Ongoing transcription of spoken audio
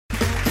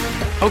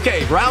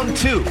Okay, round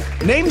two.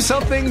 Name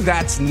something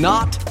that's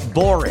not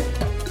boring.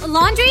 A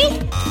laundry?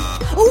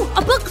 Ooh, a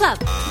book club.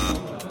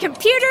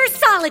 Computer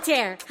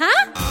solitaire,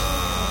 huh?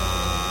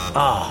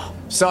 Ah,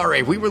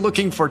 sorry, we were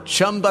looking for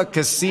Chumba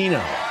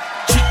Casino.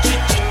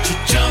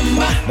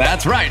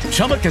 That's right,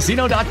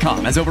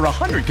 ChumbaCasino.com has over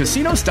 100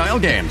 casino-style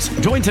games.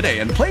 Join today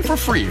and play for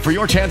free for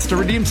your chance to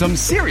redeem some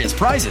serious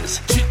prizes.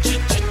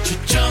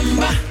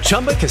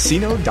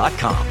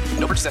 ChumbaCasino.com.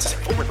 No purchase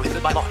necessary. Void where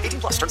prohibited by law.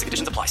 18+ terms and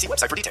conditions apply. See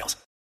website for details.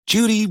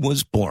 Judy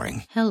was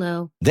boring.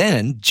 Hello.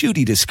 Then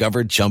Judy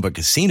discovered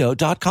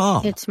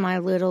ChumbaCasino.com. It's my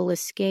little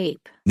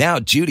escape. Now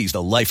Judy's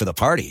the life of the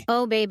party.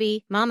 Oh,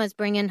 baby, mama's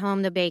bringing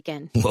home the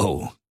bacon.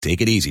 Whoa,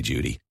 take it easy,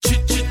 Judy.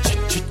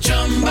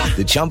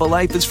 The Chumba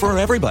life is for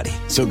everybody.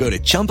 So go to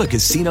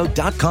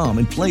ChumbaCasino.com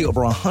and play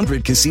over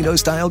 100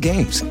 casino-style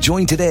games.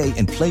 Join today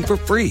and play for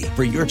free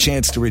for your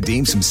chance to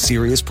redeem some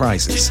serious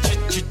prizes.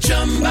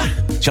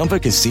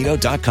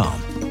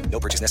 ChumbaCasino.com. No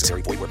purchase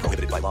necessary. Void where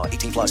prohibited by law.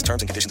 18+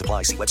 terms and conditions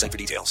apply. See website for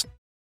details.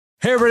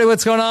 Hey, everybody,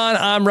 what's going on?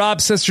 I'm Rob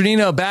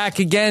Cesternino, back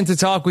again to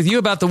talk with you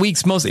about the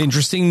week's most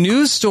interesting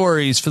news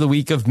stories for the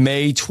week of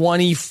May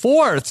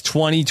 24th,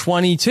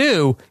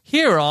 2022,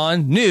 here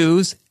on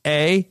News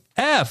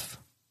AF.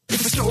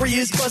 If the story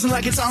is buzzing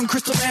like it's on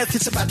crystal meth,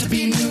 it's about to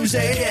be News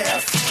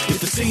AF. If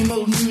the same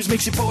old news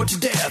makes you bored to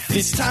death,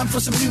 it's time for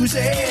some News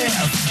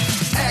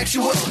AF.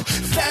 Actual,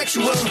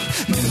 factual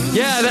news.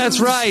 Yeah,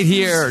 that's right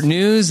here.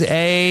 News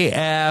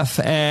AF.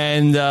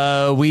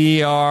 And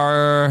we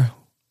are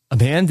a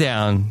man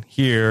down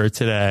here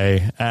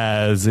today,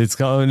 as it's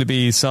going to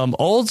be some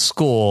old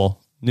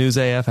school News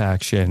AF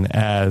action,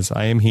 as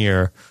I am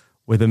here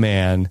with a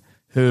man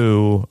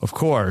who, of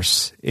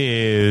course,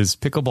 is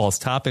pickleball's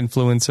top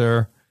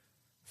influencer,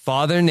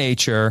 Father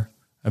Nature,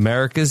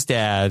 America's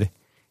dad.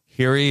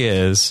 Here he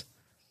is,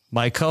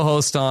 my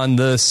co-host on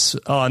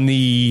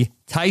the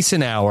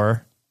Tyson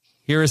Hour.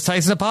 Here is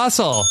Tyson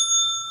Apostle.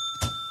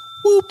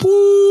 Whoop,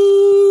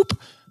 whoop.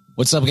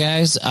 What's up,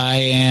 guys? I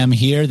am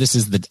here. This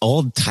is the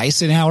old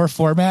Tyson Hour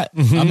format.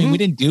 Mm-hmm. I mean, we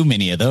didn't do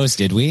many of those,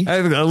 did we?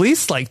 At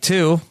least like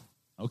two.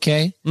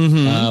 Okay.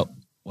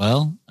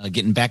 Mm-hmm.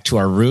 Getting back to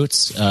our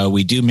roots,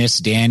 we do miss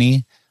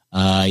Danny.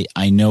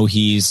 I know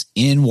he's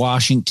in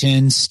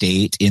Washington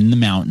State in the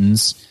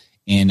mountains,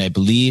 and I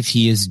believe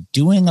he is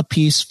doing a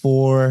piece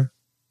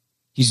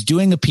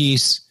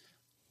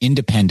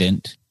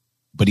independent,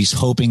 but he's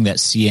hoping that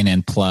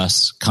CNN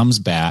Plus comes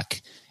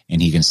back and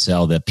he can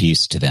sell that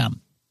piece to them.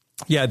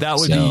 Yeah, that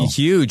would be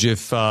huge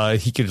if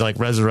he could like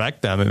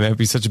resurrect them. And it would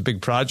be such a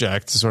big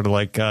project to sort of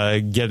like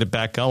get it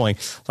back going.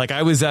 Like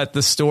I was at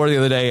the store the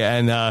other day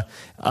and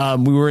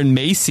we were in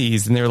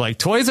Macy's and they were like,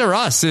 Toys R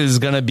Us is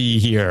going to be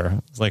here.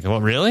 It's like,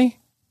 what, really?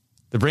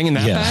 They're bringing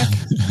that back?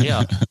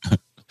 Yeah.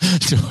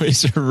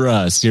 Toys R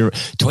Us.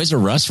 Toys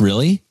R Us,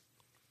 really?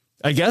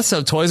 I guess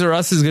so. Toys R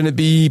Us is going to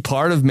be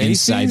part of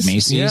Macy's. Inside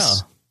Macy's? Yeah.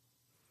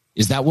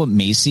 Is that what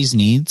Macy's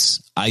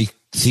needs? I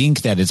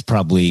think that it's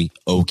probably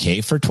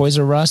okay for Toys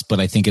R Us, but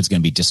I think it's going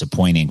to be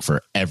disappointing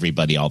for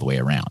everybody all the way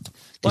around.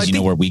 Because you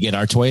know where we get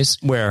our toys?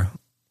 Where?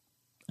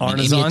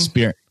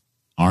 Arneson?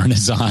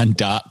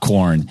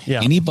 Arneson.corn.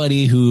 Yeah.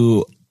 Anybody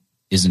who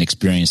is an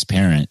experienced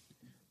parent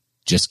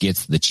just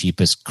gets the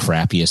cheapest,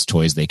 crappiest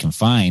toys they can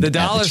find. The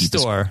dollar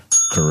store.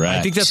 Correct.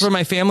 I think that's where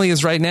my family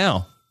is right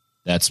now.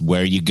 That's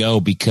where you go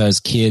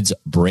because kids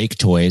break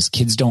toys.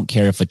 Kids don't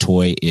care if a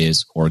toy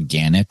is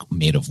organic,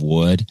 made of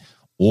wood,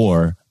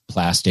 or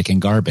plastic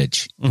and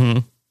garbage. Mm-hmm.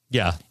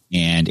 Yeah.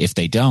 And if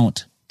they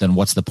don't, then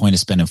what's the point of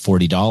spending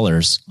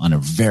 $40 on a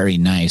very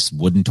nice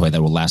wooden toy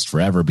that will last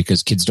forever?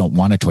 Because kids don't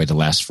want a toy to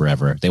last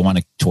forever. They want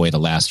a toy to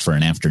last for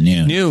an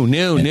afternoon.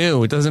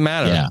 New. It doesn't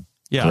matter.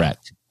 Yeah.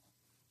 Correct.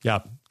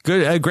 Yeah.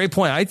 Good. Great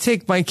point. I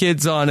take my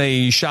kids on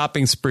a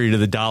shopping spree to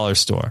the dollar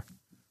store.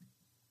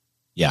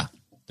 Yeah.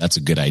 That's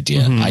a good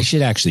idea. Mm-hmm. I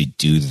should actually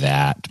do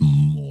that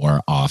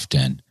more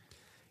often.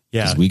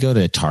 Yeah. Because we go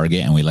to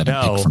Target and we let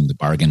them pick from the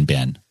bargain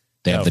bin.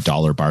 They have the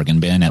dollar bargain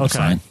bin at the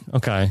front.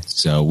 Okay.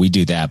 So we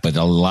do that, but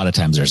a lot of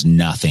times there's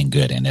nothing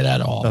good in it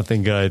at all.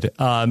 Nothing good.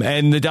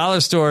 And the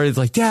dollar store is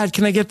like, Dad,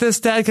 can I get this?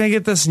 Dad, can I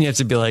get this? And you have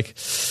to be like,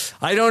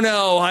 I don't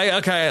know.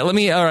 Let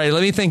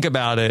me think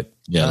about it.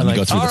 Yeah, let me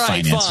go through the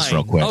finances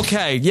real quick.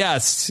 Okay.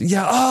 Yes.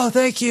 Yeah. Oh,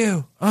 thank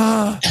you.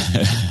 Oh.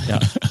 Yeah.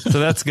 So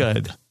that's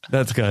good.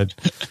 That's good.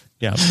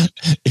 Yeah.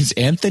 Is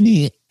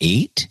Anthony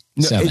 8?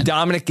 No,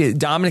 Dominic is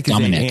 8.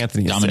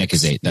 Anthony is Dominic 6.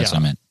 is 8. That's what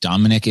I meant.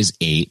 Dominic is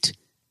 8.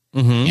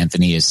 Mm-hmm.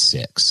 Anthony is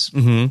 6.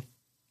 Mm-hmm.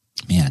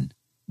 Man,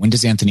 when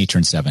does Anthony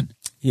turn 7?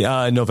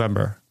 Yeah,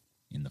 November.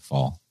 In the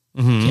fall.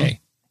 Mm-hmm. Okay.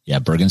 Yeah,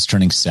 Bergen's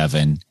turning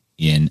 7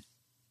 in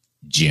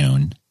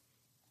June.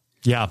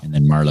 Yeah. And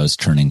then Marlo's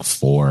turning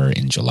 4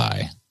 in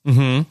July.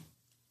 Mm-hmm.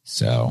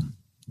 So,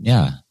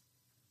 yeah.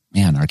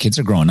 Man, our kids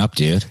are growing up,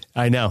 dude.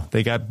 I know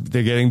they're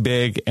getting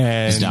big.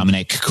 And is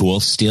Dominic cool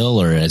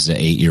still, or as an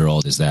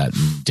 8-year-old, is that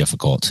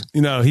difficult?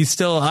 He's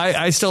still.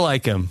 I still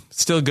like him.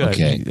 Still good.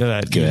 Okay,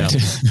 good.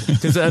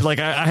 Because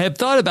I had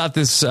thought about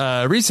this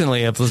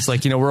recently. It was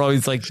like we're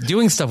always like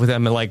doing stuff with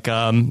them, and like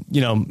I don't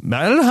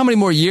know how many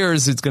more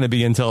years it's going to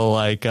be until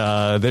like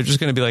they're just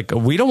going to be like,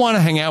 we don't want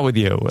to hang out with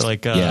you.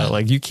 Like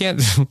like you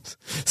can't stop.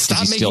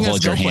 Does he still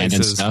hold your hand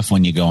and stuff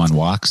when you go on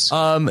walks?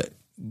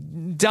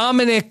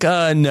 Dominic,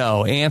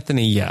 no.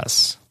 Anthony,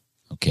 yes.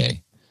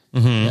 Okay.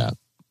 Mm-hmm. Yeah.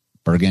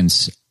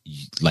 Bergen's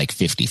like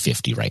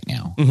 50-50 right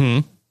now.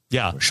 Mm-hmm.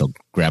 Yeah. She'll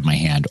grab my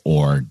hand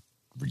or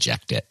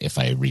reject it if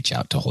I reach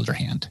out to hold her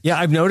hand. Yeah,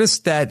 I've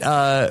noticed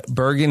that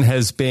Bergen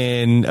has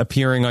been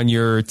appearing on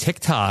your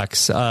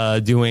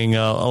TikToks doing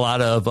a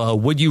lot of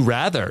Would You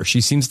Rather.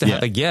 She seems to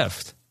have a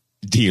gift.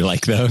 Do you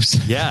like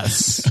those?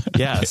 Yes.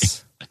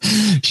 Yes.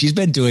 She's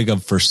been doing them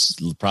for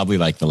probably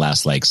like the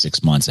last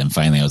 6 months. And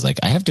finally I was like,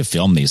 I have to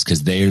film these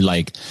because they're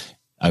like,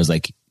 I was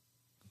like,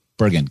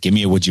 Bergen, give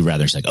me a would you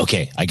rather. She's like,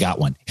 okay, I got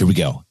one. Here we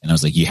go. And I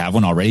was like, you have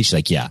one already? She's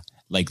like, yeah.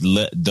 Like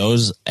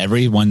those,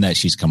 every one that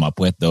she's come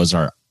up with, those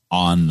are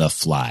on the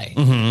fly.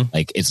 Mm-hmm.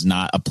 Like it's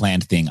not a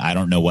planned thing. I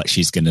don't know what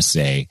she's going to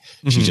say.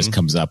 Mm-hmm. She just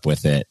comes up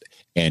with it.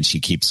 And she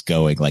keeps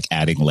going, like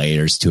adding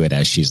layers to it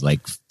as she's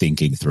like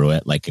thinking through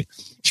it. Like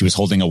she was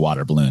holding a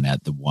water balloon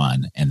at the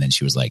one. And then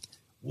she was like,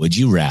 would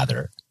you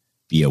rather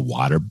be a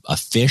water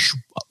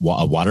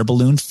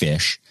balloon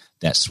fish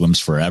that swims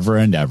forever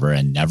and ever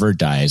and never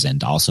dies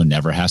and also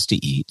never has to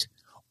eat,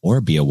 or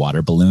be a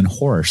water balloon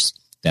horse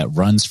that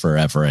runs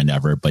forever and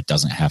ever but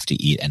doesn't have to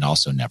eat and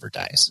also never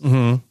dies?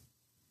 Mm-hmm.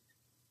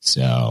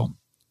 So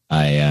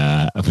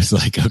I was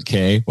like,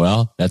 okay,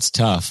 well, that's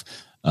tough.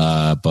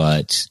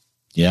 But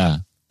yeah,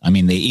 I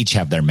mean, they each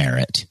have their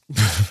merit.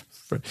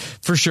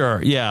 For sure.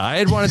 Yeah. I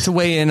had wanted to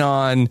weigh in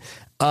on,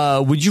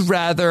 would you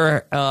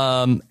rather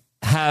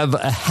have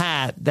a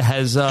hat that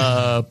has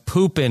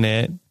poop in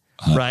it,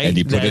 right? And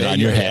you put it on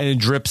your head. And it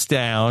drips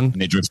down.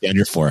 And it drips down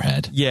your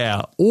forehead.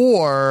 Yeah.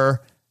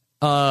 Or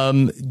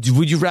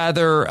would you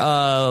rather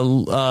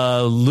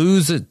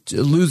lose a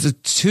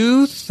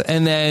tooth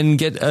and then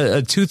get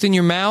a tooth in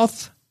your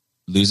mouth?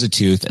 Lose a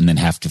tooth and then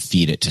have to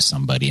feed it to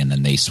somebody and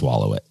then they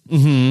swallow it.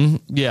 Mm-hmm.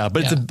 Yeah,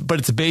 but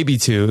it's a baby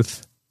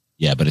tooth.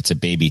 Yeah, but it's a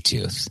baby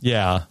tooth.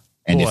 Yeah.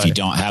 And if you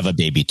don't have a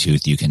baby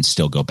tooth, you can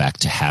still go back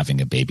to having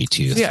a baby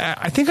tooth. Yeah,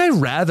 I think I'd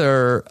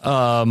rather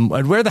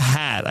I'd wear the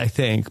hat, I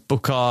think,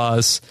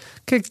 because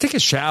take a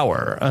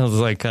shower. I was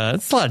like,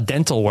 it's a lot of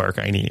dental work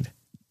I need.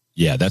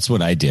 Yeah, that's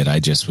what I did.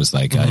 I just was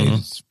like, I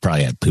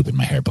probably had poop in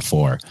my hair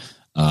before.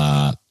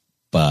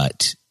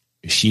 But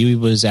she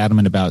was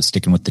adamant about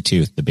sticking with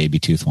the baby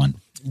tooth one.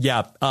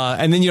 Yeah.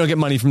 And then you don't get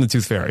money from the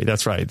Tooth Fairy.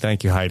 That's right.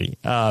 Thank you, Heidi.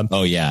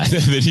 Oh, yeah.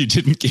 Then you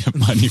didn't get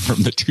money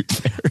from the Tooth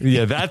Fairy.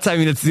 Yeah,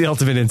 it's the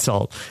ultimate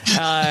insult.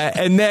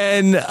 And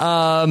then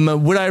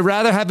would I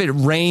rather have it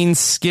rain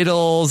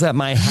Skittles at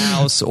my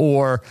house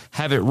or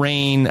have it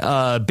rain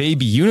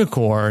baby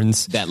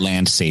unicorns? That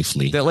land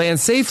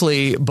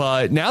safely.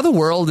 But now the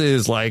world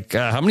is like,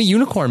 how many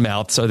unicorn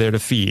mouths are there to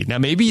feed? Now,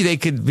 maybe they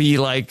could be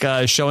like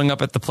showing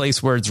up at the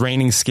place where it's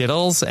raining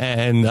Skittles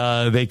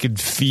and they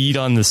could feed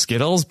on the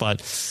Skittles,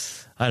 but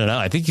I don't know.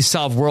 I think you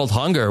solve world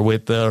hunger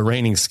with the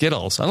raining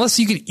Skittles, unless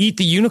you could eat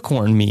the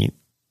unicorn meat.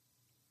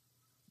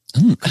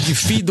 Could you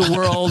feed the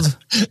world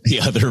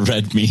the other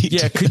red meat?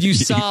 Yeah. Could you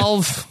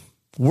solve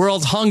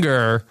world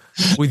hunger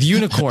with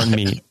unicorn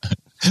meat?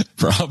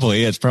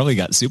 Probably. It's probably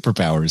got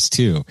superpowers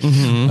too.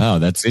 Mm-hmm. Wow,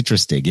 that's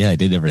interesting. Yeah, I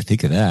didn't ever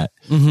think of that.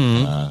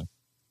 Mm-hmm.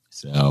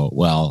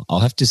 Well, I'll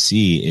have to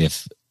see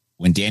if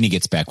when Danny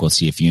gets back, we'll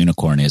see if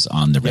unicorn is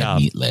on the red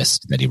meat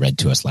list that he read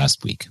to us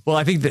last week. Well,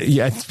 I think that,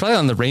 it's probably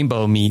on the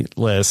rainbow meat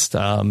list.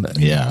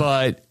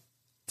 But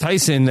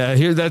Tyson,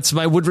 that's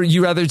my would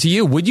you rather to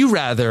you. Would you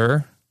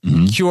rather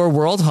cure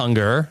world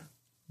hunger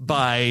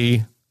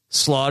by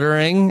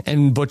slaughtering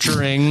and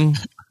butchering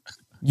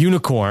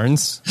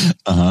unicorns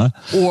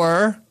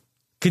or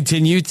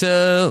continue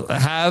to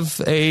have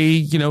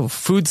a,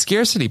 food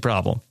scarcity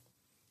problem?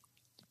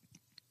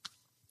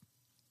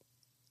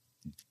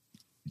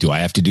 Do I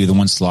have to do the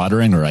one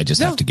slaughtering, or I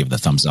just have to give the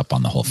thumbs up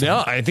on the whole thing?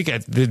 No, I think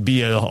there'd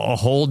be a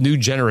whole new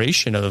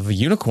generation of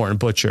unicorn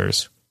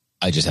butchers.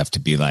 I just have to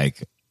be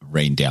like,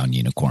 rain down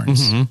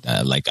unicorns.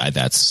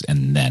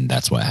 And then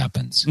that's what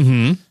happens.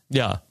 Mm-hmm.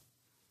 Yeah.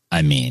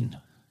 I mean,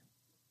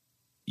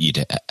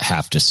 you'd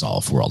have to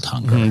solve world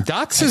hunger. Mm-hmm.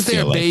 Doc says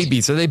they're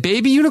babies. Are they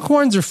baby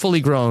unicorns or fully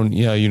grown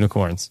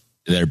unicorns?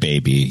 They're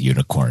baby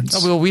unicorns.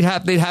 Oh, well,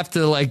 they'd have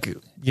to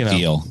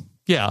veal.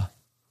 Yeah.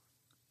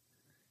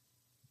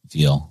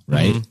 Veal,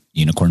 right?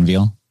 Unicorn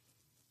veal.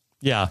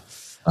 Yeah.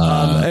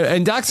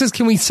 And Doc says,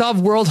 can we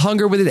solve world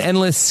hunger with an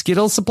endless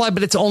Skittles supply?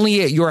 But it's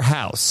only at your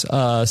house.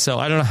 So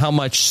I don't know how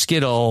much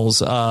Skittles,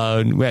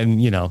 when,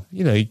 you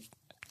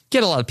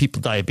get a lot of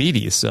people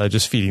diabetes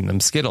just feeding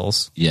them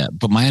Skittles. Yeah.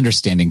 But my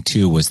understanding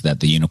too was that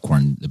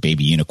the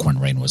baby unicorn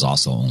rain was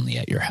also only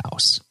at your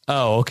house.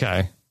 Oh,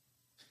 okay.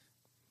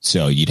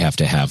 So you'd have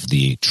to have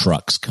the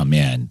trucks come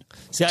in.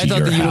 See, I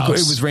thought it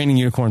was raining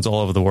unicorns all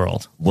over the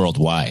world.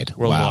 Worldwide.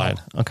 Wow.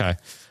 Okay.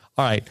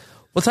 All right.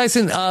 Well,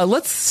 Tyson,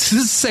 this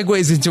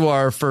segues into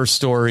our first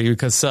story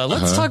because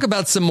let's talk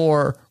about some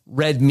more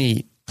red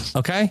meat.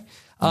 Okay.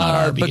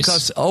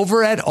 Because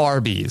over at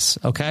Arby's,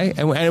 okay,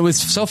 and it was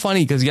so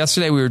funny because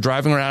yesterday we were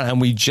driving around and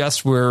we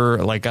just were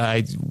like,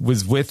 I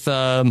was with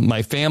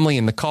my family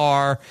in the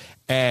car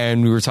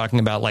and we were talking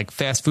about like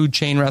fast food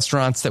chain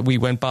restaurants that we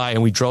went by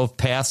and we drove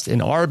past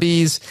an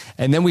Arby's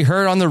and then we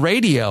heard on the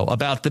radio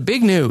about the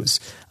big news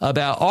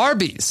about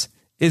Arby's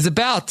is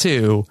about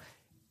to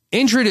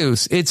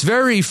introduce its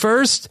very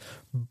first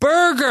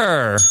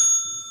burger.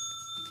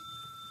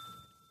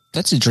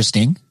 That's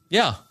interesting.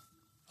 Yeah.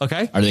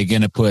 Okay. Are they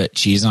going to put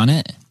cheese on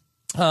it?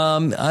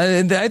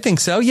 I think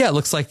so. Yeah, it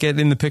looks like it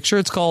in the picture.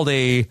 It's called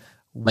the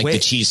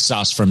cheese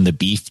sauce from the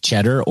beef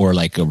cheddar or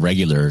like a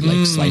regular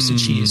slice of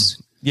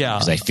cheese. Yeah.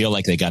 Because I feel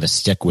like they got to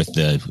stick with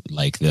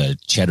the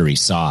cheddary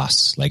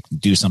sauce, like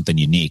do something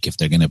unique. If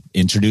they're going to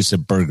introduce a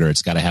burger,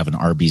 it's got to have an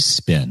Arby's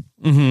spin.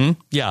 Mm-hmm.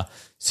 Yeah.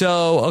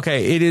 So,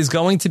 okay, it is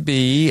going to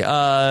be,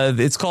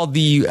 it's called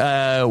the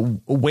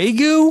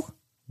Wagyu,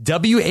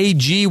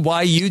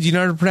 W-A-G-Y-U. Do you know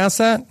how to pronounce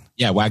that?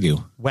 Yeah,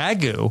 Wagyu.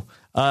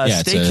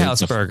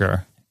 Steakhouse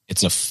burger.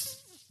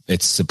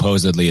 It's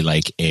supposedly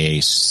like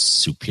a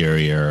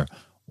superior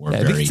or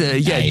very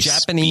nice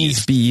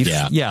Japanese beef.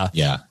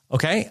 Yeah.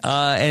 Okay.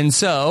 And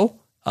so,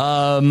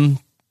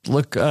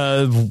 look,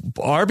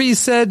 Arby's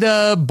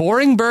said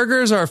boring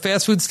burgers are a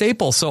fast food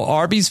staple. So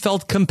Arby's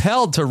felt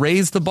compelled to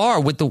raise the bar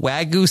with the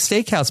Wagyu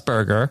Steakhouse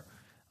burger.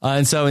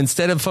 And so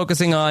instead of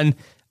focusing on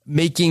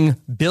making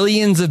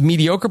billions of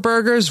mediocre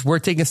burgers, we're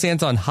taking a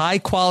stance on high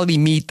quality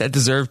meat that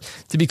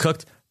deserves to be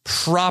cooked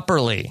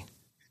properly.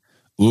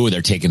 Ooh,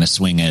 they're taking a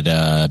swing at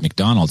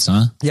McDonald's,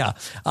 huh? Yeah.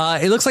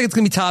 It looks like it's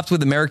going to be topped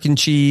with American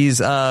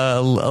cheese,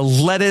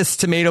 lettuce,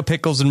 tomato,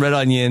 pickles, and red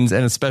onions,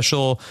 and a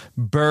special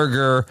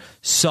burger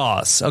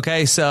sauce.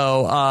 Okay,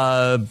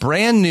 so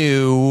brand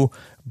new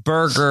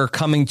burger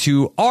coming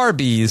to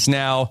Arby's.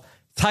 Now,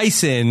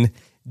 Tyson,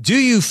 do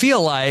you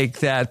feel like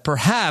that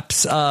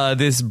perhaps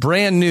this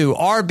brand new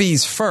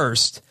Arby's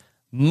first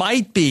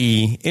might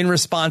be in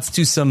response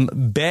to some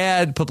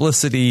bad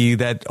publicity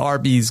that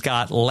Arby's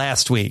got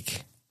last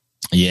week?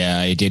 Yeah,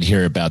 I did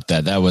hear about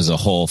that. That was a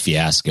whole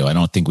fiasco. I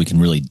don't think we can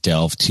really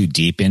delve too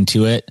deep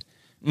into it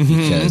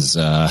because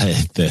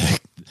it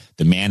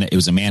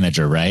was a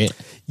manager, right?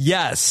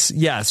 Yes.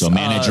 So a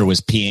manager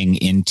was peeing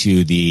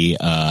into the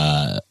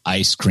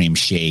ice cream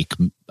shake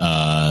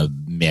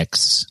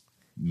mix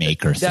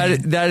maker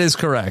thing. That is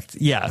correct.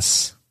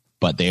 Yes.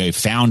 But they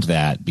found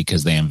that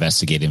because they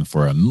investigated him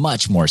for a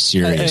much more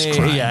serious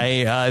crime.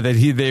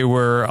 They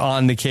were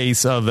on the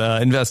case of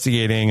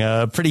investigating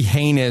a pretty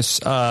heinous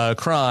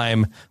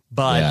crime,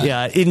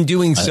 but in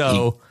doing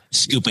so,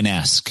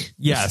 Scoopin-esque.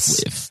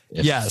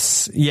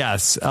 Yes.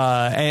 Yes.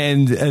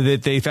 And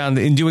that they found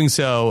in doing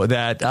so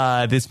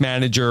that this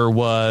manager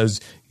was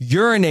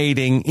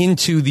urinating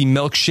into the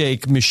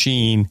milkshake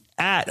machine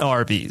at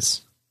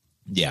Arby's.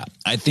 Yeah,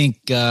 I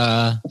think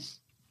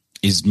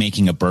is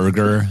making a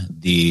burger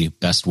the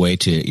best way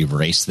to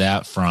erase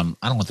that from?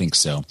 I don't think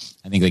so.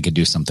 I think they could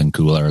do something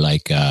cooler,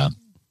 like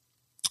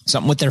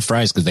something with their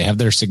fries, because they have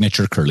their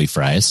signature curly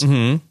fries,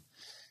 and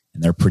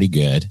they're pretty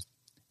good.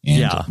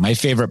 And my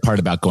favorite part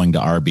about going to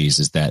Arby's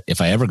is that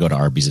if I ever go to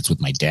Arby's, it's with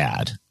my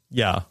dad.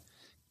 Yeah.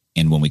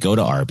 And when we go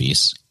to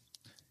Arby's,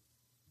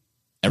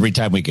 every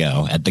time we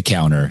go at the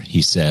counter,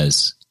 he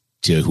says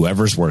to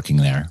whoever's working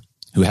there,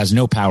 who has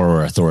no power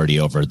or authority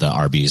over the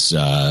Arby's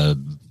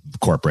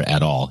corporate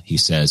at all, he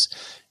says,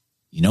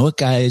 you know what,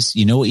 guys,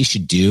 you know what you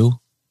should do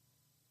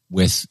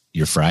with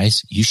your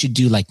fries? You should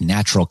do like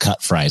natural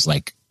cut fries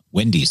like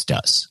Wendy's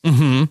does.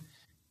 Mm-hmm.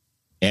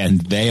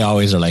 And they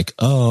always are like,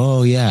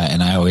 oh yeah.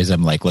 And I always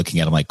am like looking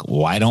at them like,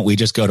 why don't we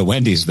just go to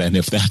Wendy's then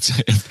if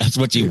that's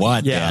what you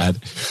want,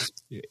 Dad?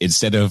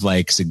 Instead of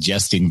like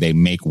suggesting they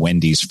make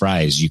Wendy's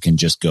fries, you can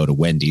just go to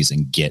Wendy's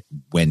and get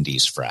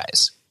Wendy's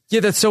fries.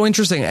 Yeah, that's so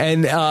interesting.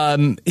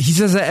 And he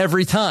says that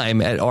every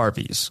time at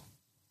Arby's.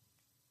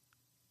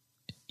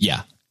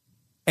 Yeah.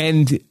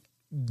 And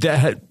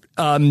that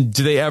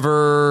do they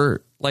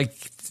ever like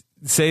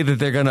say that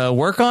they're going to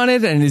work on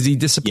it? And is he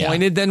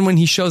disappointed then when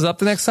he shows up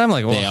the next time?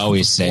 Like, well, they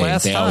always say,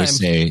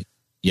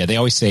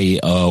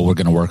 oh, we're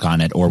going to work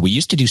on it. Or we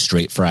used to do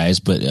straight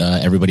fries, but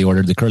everybody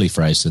ordered the curly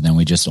fries. So then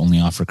we just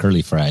only offer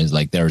curly fries.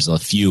 Like there's a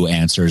few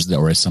answers that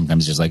were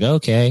sometimes just like,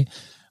 okay,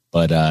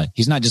 but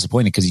he's not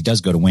disappointed because he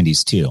does go to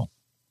Wendy's too.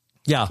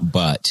 Yeah.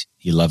 But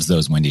he loves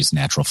those Wendy's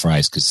natural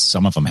fries because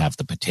some of them have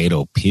the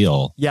potato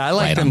peel I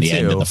like right them on the too.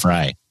 end of the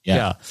fry.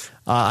 Yeah.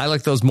 I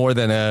like those more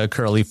than a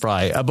curly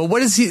fry. But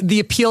what is the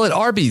appeal at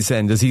Arby's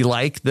then? Does he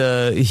like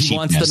he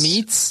wants the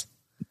meats?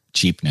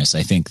 Cheapness.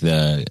 I think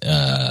they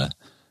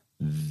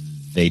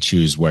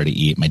choose where to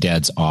eat. My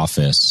dad's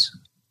office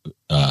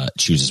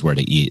chooses where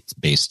to eat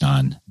based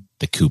on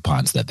the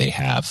coupons that they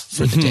have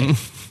for the day.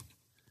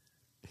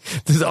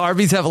 Does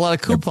Arby's have a lot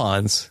of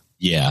coupons?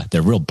 Yeah,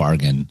 they're real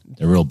bargain.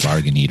 They're real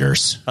bargain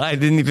eaters. I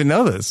didn't even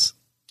know this.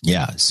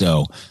 Yeah.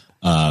 So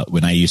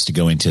when I used to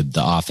go into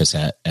the office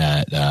at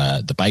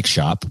the bike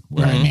shop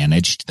where I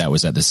managed, that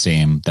was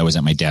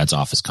at my dad's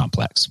office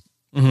complex.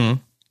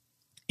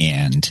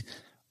 And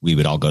we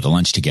would all go to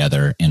lunch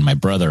together, and my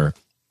brother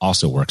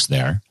also works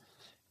there.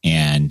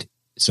 And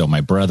so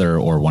my brother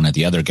or one of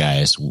the other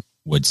guys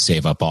would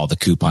save up all the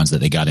coupons that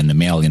they got in the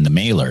mail in the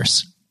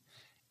mailers.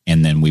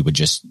 And then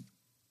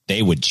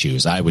they would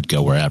choose. I would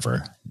go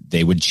wherever.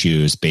 They would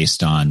choose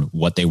based on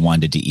what they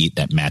wanted to eat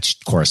that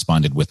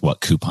corresponded with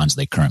what coupons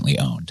they currently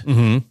owned.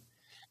 And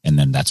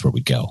then that's where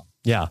we'd go.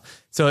 Yeah.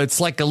 So it's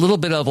like a little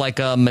bit of like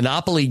a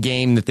Monopoly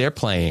game that they're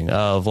playing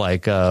of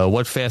like,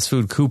 what fast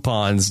food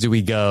coupons do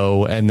we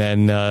go? And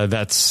then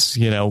that's,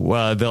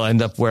 they'll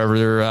end up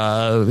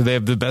wherever they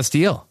have the best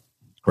deal.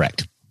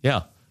 Correct.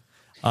 Yeah.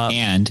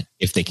 And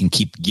if they can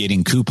keep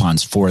getting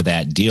coupons for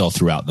that deal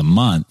throughout the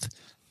month,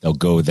 they'll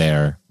go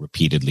there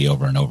repeatedly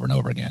over and over and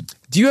over again.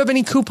 Do you have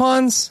any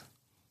coupons?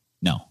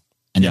 No,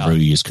 I never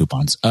use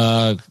coupons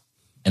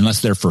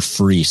unless they're for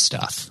free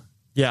stuff.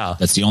 Yeah.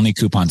 That's the only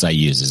coupons I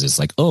use is it's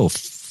like, oh,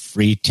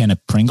 free tin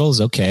of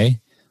Pringles. Okay.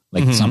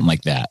 Like something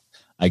like that.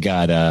 I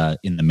got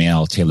in the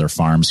mail, Taylor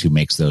Farms, who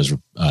makes those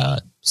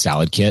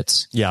salad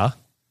kits. Yeah.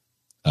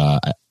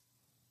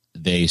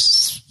 They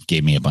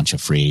gave me a bunch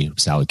of free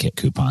salad kit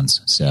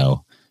coupons.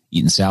 So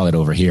eating salad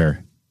over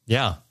here.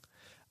 Yeah.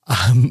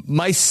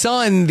 My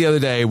son the other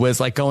day was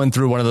like going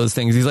through one of those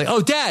things. He's like,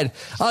 "Oh, Dad,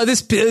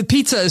 this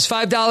pizza is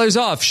 $5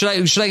 off.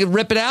 Should I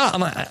rip it out?"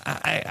 I'm like,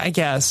 I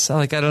guess. I'm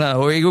like, I don't know.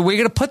 We're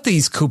going to put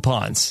these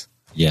coupons.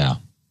 Yeah,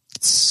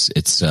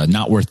 it's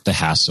not worth the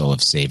hassle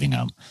of saving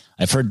them.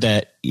 I've heard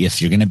that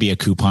if you're going to be a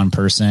coupon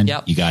person,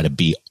 you got to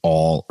be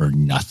all or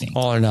nothing.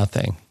 All or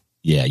nothing.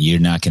 Yeah, you're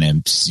not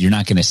going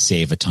to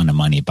save a ton of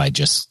money by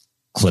just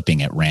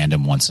clipping at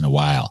random once in a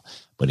while.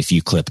 But if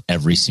you clip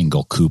every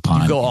single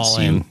coupon, you go all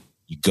in.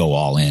 You go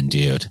all in,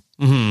 dude.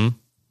 Yeah.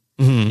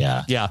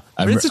 Yeah.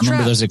 I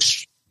remember those.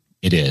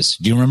 It is.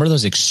 Do you remember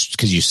those?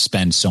 Because you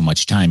spend so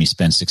much time. You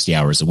spend 60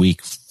 hours a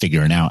week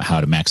figuring out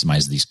how to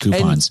maximize these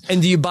coupons.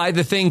 And do you buy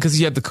the thing because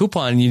you have the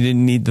coupon and you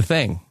didn't need the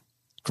thing?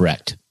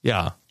 Correct.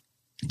 Yeah.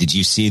 Did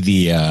you see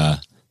there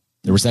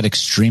was that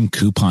extreme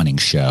couponing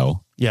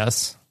show?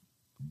 Yes.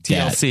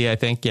 TLC, I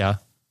think. Yeah.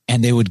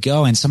 And they would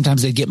go and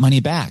sometimes they'd get money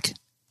back.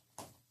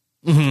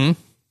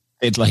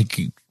 They'd like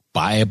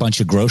buy a bunch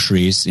of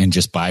groceries and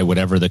just buy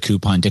whatever the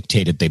coupon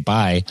dictated they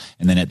buy.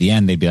 And then at the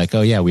end, they'd be like,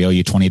 "Oh yeah, we owe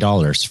you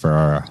 $20 for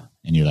our,"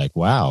 and you're like,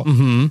 wow.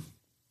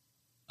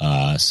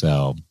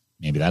 So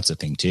maybe that's a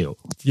thing too.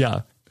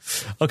 Yeah.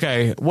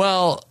 Okay.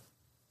 Well,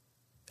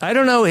 I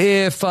don't know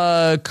if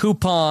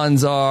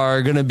coupons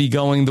are going to be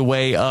going the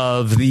way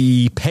of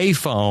the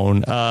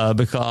payphone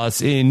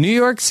because in New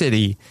York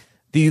City,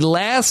 the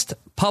last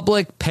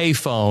public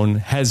payphone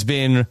has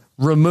been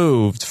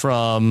removed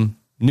from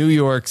New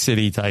York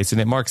City, Tyson.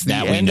 It marks the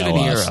end of an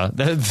era.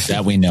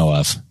 That we know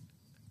of.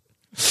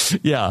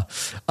 Yeah.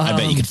 I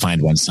bet you could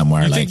find one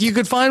somewhere. You think you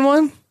could find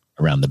one?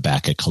 Around the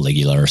back of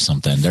Caligula or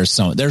something.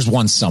 There's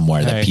one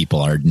somewhere that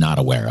people are not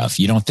aware of.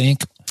 You don't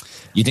think?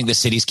 You think the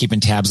city's keeping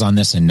tabs on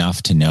this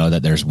enough to know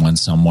that there's one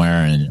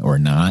somewhere or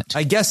not?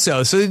 I guess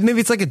so. So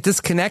maybe it's like a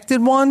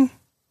disconnected one?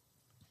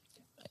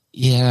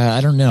 Yeah, I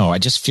don't know. I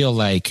feel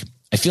like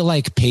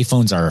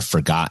payphones are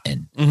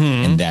forgotten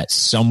and that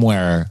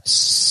somewhere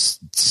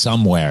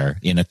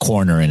in a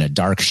corner, in a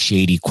dark,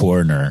 shady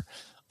corner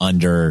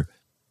under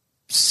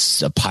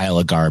a pile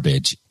of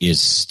garbage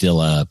is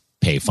still a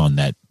payphone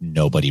that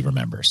nobody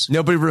remembers.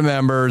 Nobody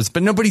remembers,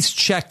 but nobody's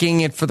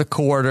checking it for the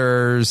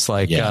quarters.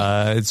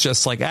 It's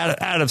just like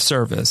out of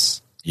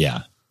service.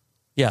 Yeah.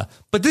 Yeah.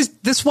 But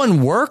this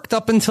one worked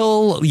up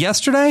until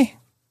yesterday.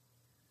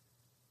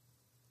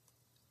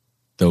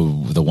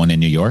 The one in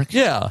New York?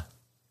 Yeah.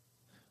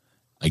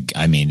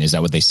 I mean, is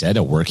that what they said?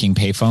 A working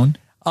payphone?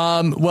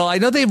 Well, I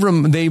know they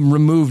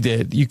removed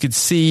it. You could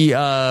see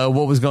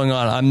what was going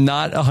on. I'm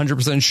not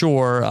 100%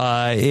 sure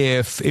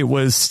if it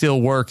was still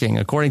working.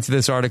 According to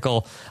this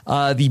article,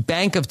 the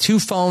bank of two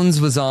phones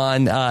was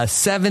on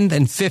 7th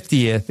and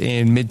 50th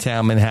in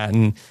Midtown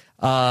Manhattan,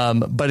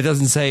 but it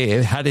doesn't say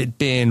had it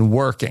been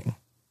working.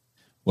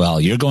 Well,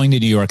 you're going to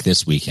New York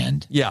this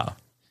weekend. Yeah.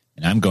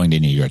 And I'm going to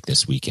New York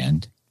this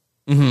weekend.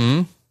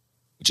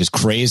 Which is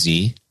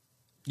crazy.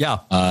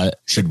 Yeah.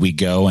 Should we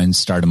go and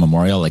start a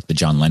memorial like the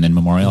John Lennon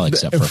Memorial,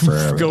 except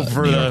for New York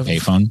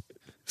payphone?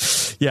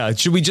 Yeah.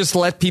 Should we just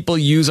let people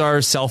use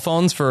our cell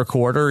phones for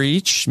 $0.25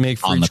 each? Make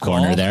for on the call?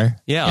 corner there?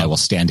 Yeah. We'll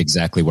stand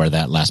exactly where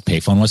that last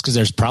payphone was because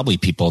there's probably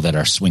people that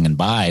are swinging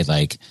by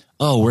like,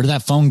 "Oh, where did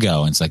that phone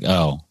go?" And it's like,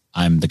 "Oh,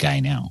 I'm the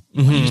guy now.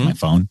 You want to use my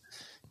phone?"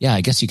 Yeah,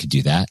 I guess you could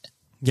do that.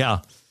 Yeah.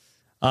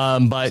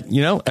 But,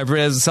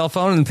 everybody has a cell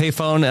phone and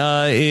payphone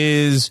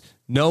is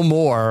no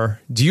more.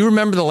 Do you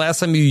remember the last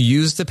time you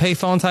used a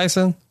payphone,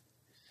 Tyson?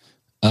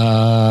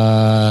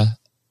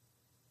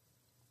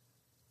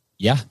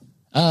 Yeah.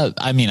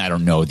 I mean, I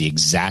don't know the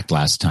exact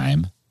last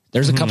time.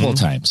 There's a couple of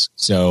times.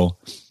 So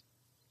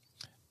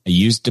I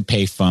used a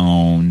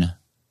payphone.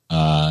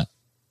 You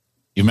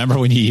remember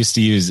when you used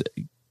to use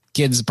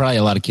kids, probably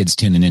a lot of kids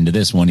tuning into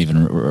this won't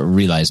even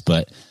realize,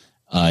 but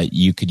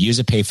you could use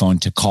a payphone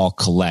to call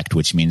collect,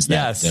 which means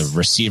that the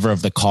receiver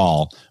of the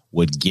call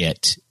would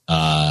get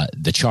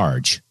the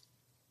charge.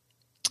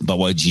 But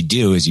what you'd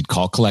do is you'd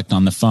call collect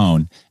on the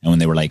phone, and when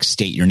they were like,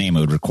 state your name, it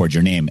would record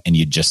your name, and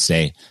you'd just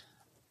say,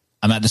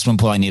 I'm at the swim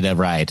pool, I need a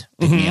ride,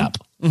 pick me up.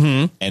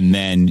 Mm-hmm. And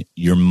then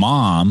your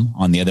mom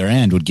on the other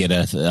end would get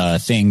a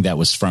thing that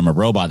was from a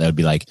robot that would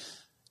be like,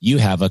 you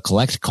have a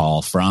collect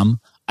call from,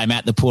 I'm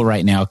at the pool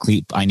right now,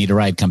 I need a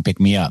ride, come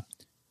pick me up.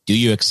 Do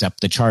you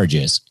accept the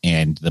charges?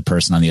 And the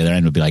person on the other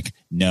end would be like,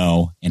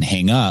 no, and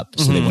hang up,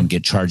 so they wouldn't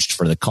get charged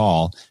for the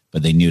call,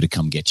 but they knew to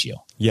come get you.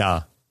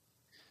 Yeah.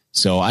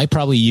 So I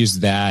probably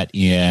used that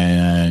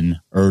in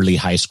early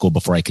high school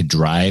before I could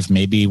drive,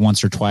 maybe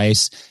once or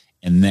twice.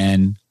 And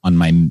then on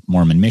my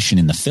Mormon mission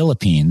in the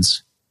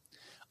Philippines,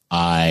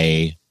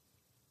 we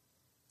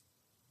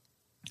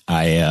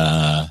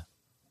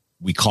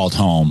called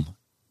home,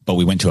 but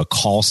we went to a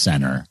call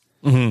center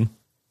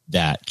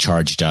that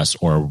charged us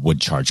or would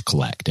charge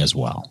collect as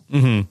well.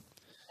 Mm-hmm.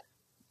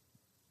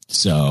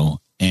 So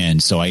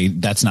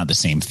that's not the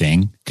same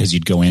thing, because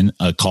you'd go in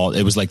a call.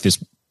 It was like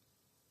this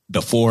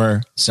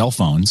before cell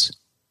phones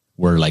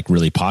were like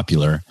really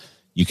popular.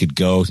 You could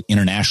go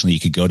internationally.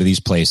 You could go to these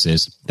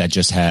places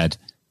that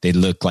they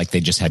looked like they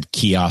just had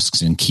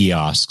kiosks and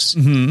kiosks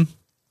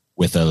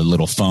with a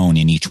little phone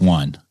in each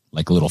one,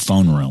 like little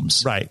phone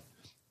rooms. Right.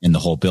 And the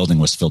whole building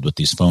was filled with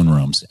these phone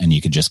rooms, and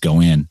you could just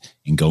go in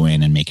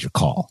and make your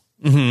call.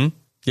 Mm-hmm.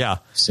 Yeah.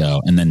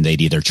 So, and then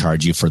they'd either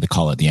charge you for the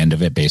call at the end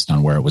of it based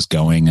on where it was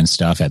going and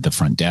stuff at the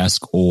front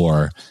desk,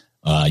 or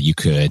you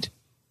could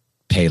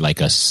pay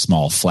like a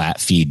small flat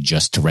fee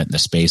just to rent the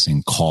space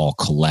and call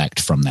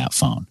collect from that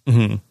phone.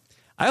 Mm-hmm.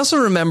 I also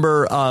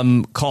remember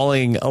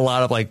calling a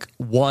lot of like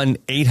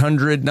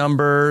 1-800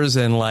 numbers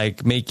and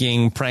like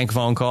making prank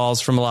phone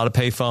calls from a lot of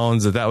pay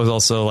phones. That was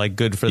also like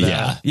good for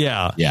that.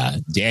 Yeah.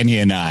 Danny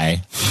and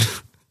I,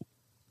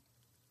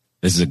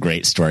 this is a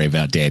great story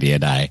about Danny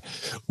and I.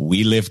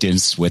 We lived in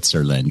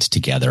Switzerland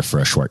together for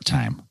a short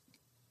time.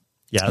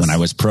 Yes.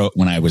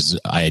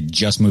 I had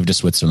just moved to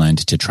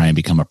Switzerland to try and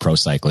become a pro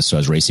cyclist. So I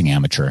was racing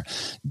amateur.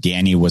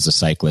 Danny was a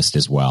cyclist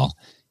as well.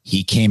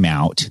 He came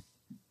out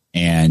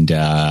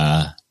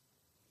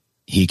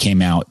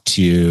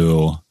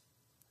to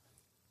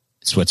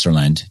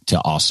Switzerland to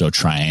also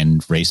try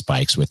and race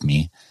bikes with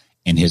me.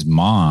 And his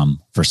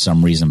mom, for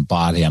some reason,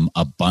 bought him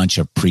a bunch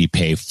of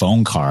prepaid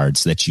phone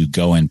cards that you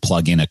go and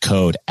plug in a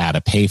code at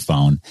a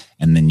payphone,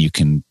 and then you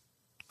can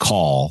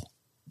call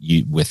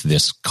you with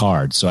this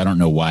card. So I don't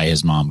know why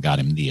his mom got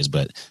him these,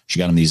 but she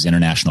got him these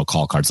international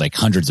call cards, like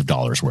hundreds of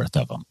dollars worth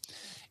of them.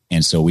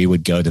 And so we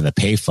would go to the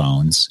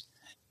payphones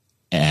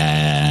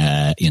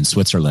in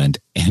Switzerland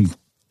and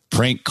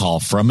prank call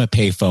from a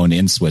payphone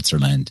in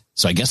Switzerland.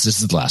 So I guess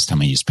this is the last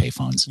time I used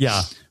payphones.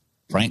 Yeah.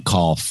 Prank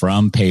call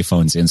from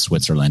payphones in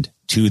Switzerland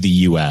to the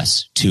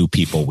US to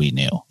people we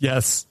knew.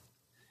 Yes.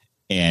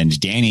 And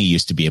Danny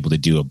used to be able to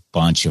do a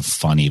bunch of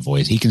funny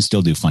voices. He can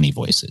still do funny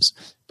voices,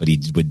 but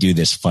he would do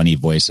this funny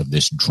voice of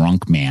this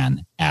drunk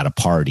man at a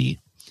party.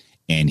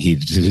 And he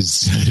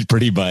just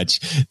pretty much,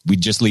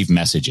 we'd just leave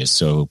messages.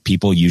 So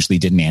people usually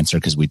didn't answer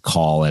because we'd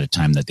call at a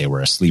time that they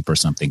were asleep or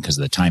something because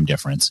of the time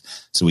difference.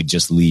 So we'd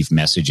just leave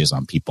messages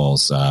on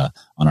people's, on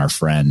our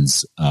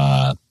friends'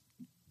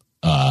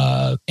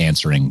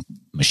 answering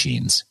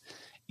machines.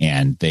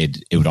 And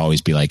it would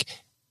always be like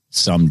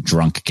some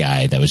drunk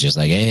guy that was just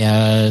like, hey,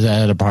 I was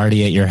at a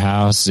party at your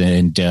house,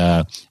 and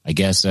I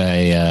guess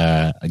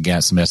I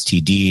got some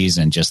STDs,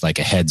 and just like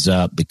a heads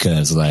up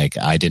because like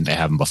I didn't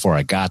have them before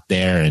I got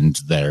there, and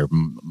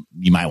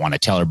you might want to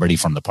tell everybody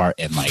from the part.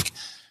 And like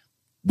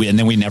and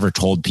then we never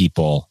told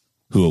people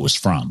who it was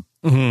from.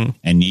 Mm-hmm.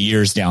 And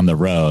years down the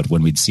road,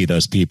 when we'd see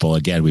those people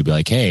again, we'd be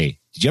like, hey,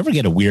 did you ever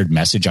get a weird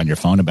message on your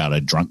phone about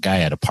a drunk guy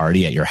at a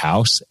party at your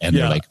house? And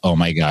they're like, oh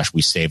my gosh,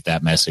 we saved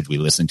that message. We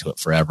listened to it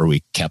forever.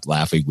 We kept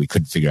laughing. We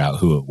couldn't figure out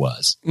who it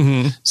was.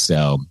 Mm-hmm.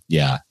 So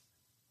yeah.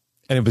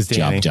 And it was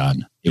Danny. Job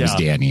done. It was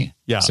Danny.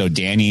 Yeah. So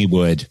Danny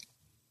would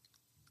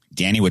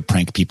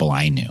prank people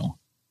I knew.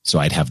 So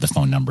I'd have the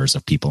phone numbers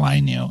of people I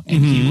knew,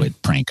 and he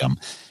would prank them.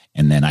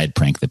 And then I'd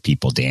prank the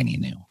people Danny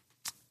knew,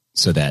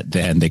 so that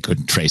then they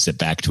couldn't trace it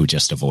back to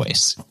just a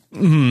voice.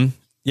 Mm-hmm.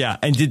 Yeah.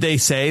 And did they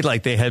say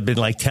like they had been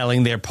like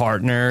telling their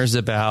partners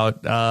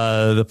about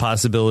the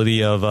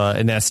possibility of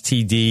an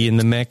STD in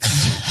the mix?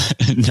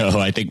 No,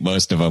 I think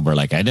most of them were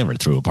like, I never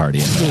threw a party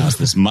in my house.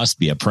 This must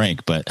be a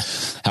prank, but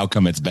how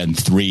come it's been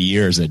 3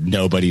 years and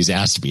nobody's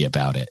asked me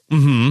about it?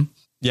 Mm-hmm.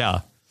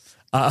 Yeah.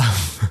 Well,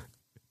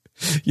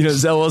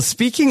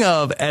 speaking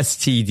of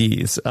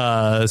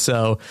STDs,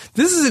 so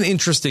this is an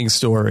interesting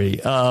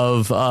story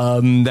of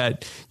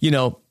that,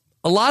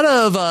 a lot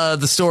of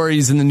the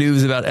stories in the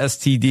news about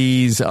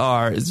STDs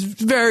are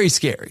very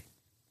scary,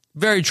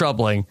 very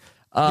troubling.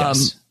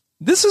 Yes.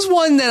 This is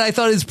one that I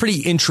thought is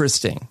pretty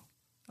interesting.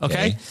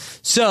 Okay.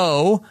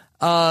 So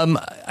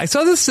I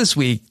saw this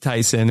week,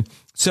 Tyson.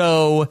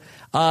 So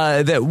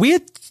that we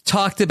had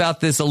talked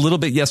about this a little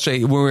bit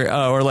yesterday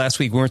or last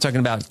week when we were talking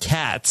about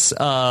cats,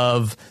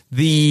 of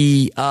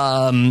the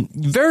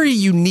very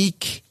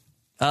unique,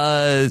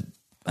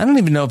 I don't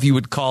even know if you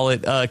would call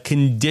it a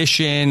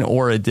condition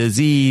or a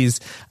disease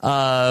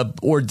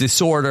or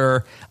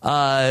disorder,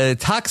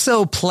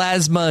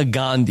 Toxoplasma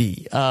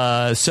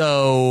gondii.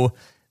 So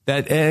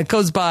that, and it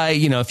goes by,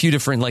 a few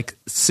different like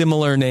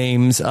similar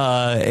names.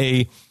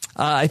 I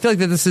feel like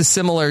that this is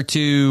similar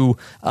to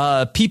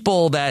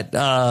people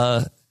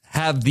that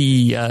have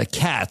the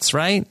cats,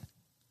 right?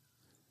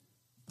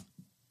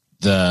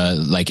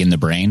 The like in the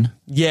brain?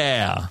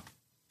 Yeah.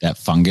 That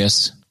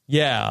fungus?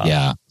 Yeah.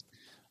 Yeah.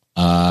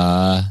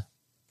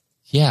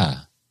 Yeah,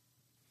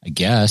 I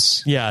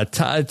guess. Yeah.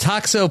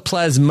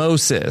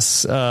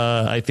 Toxoplasmosis,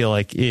 I feel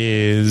like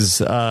is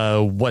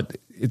what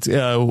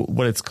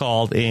it's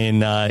called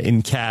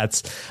in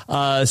cats.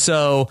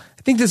 So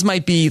I think this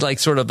might be like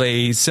sort of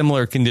a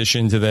similar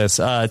condition to this.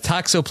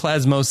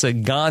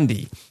 Toxoplasmosis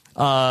gondii.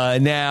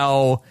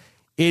 Now,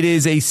 it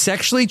is a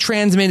sexually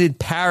transmitted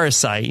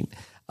parasite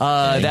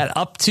that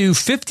up to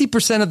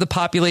 50% of the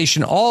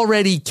population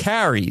already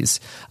carries.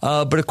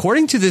 But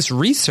according to this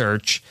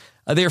research,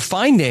 they're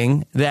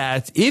finding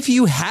that if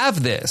you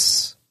have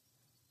this,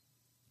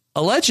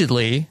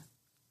 allegedly,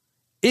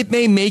 it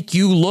may make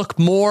you look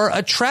more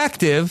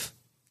attractive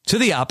to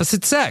the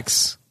opposite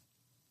sex.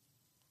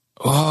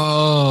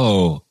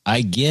 Oh,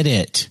 I get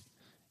it.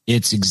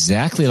 It's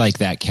exactly like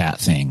that cat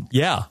thing.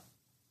 Yeah.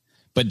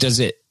 But is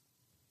it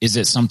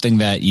something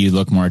that you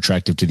look more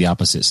attractive to the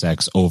opposite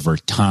sex over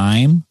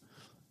time?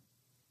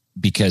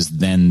 Because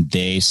then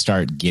they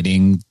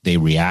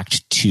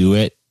react to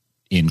it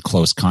in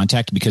close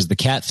contact. Because the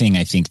cat thing,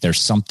 I think there's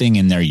something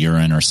in their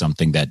urine or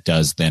something that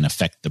does then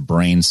affect the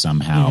brain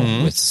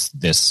somehow with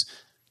this,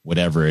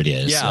 whatever it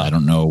is. Yeah. I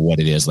don't know what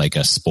it is, like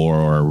a spore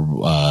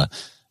or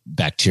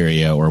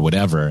bacteria or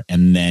whatever.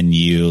 And then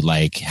you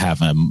like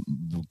have a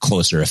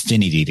closer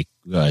affinity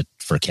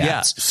for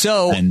cats. Yeah.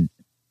 So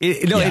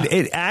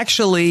it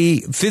actually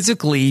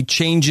physically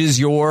changes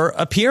your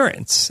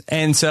appearance.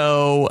 And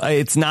so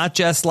it's not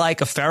just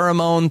like a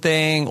pheromone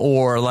thing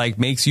or like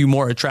makes you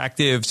more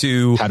attractive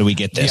to. How do we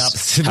get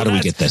this? How do we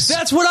get this?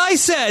 That's what I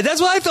said.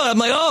 That's what I thought. I'm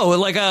like,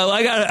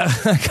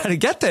 I gotta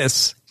get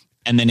this.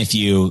 And then if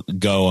you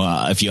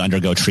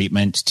undergo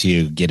treatment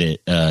to get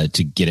it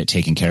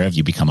taken care of,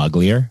 you become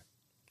uglier.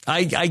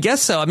 I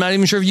guess so. I'm not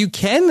even sure if you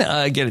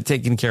can get it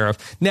taken care of.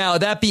 Now,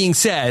 that being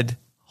said,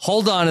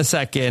 hold on a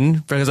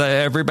second, because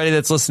everybody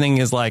that's listening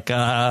is like,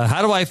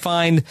 how do I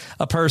find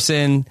a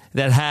person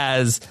that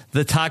has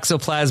the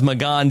Toxoplasma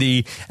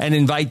gondii and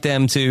invite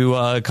them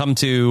to come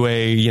to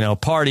a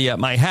party at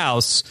my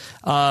house?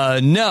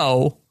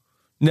 No,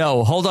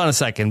 hold on a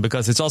second,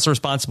 because it's also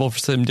responsible for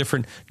some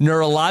different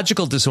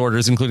neurological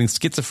disorders, including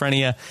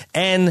schizophrenia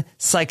and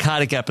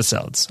psychotic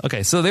episodes.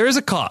 Okay, so there is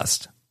a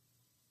cost.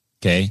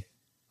 Okay.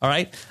 All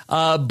right.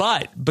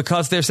 But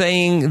because they're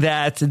saying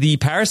that the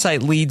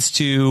parasite leads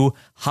to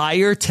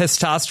higher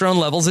testosterone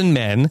levels in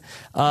men,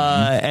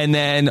 and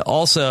then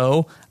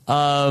also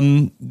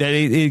that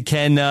it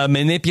can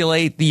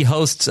manipulate the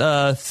host's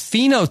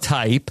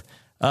phenotype,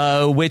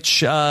 which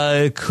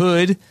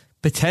could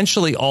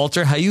potentially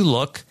alter how you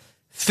look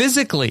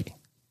physically.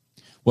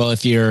 Well,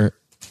 if it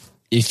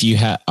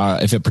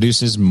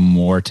produces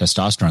more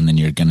testosterone, then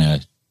you're gonna,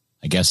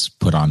 I guess,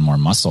 put on more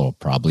muscle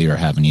probably, or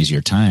have an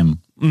easier time.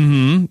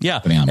 Mm-hmm. Yeah.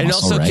 Putting on muscle, it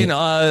also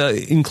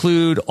right? can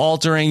include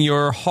altering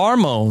your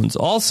hormones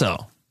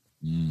also.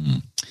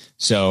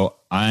 So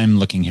I'm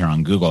looking here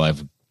on Google.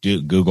 I've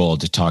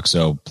Googled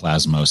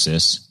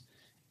toxoplasmosis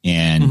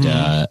and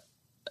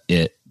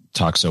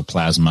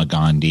Toxoplasma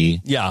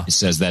gondii. Yeah. It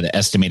says that an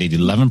estimated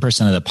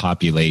 11% of the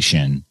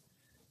population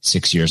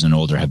 6 years and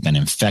older have been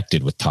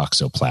infected with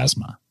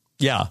toxoplasma.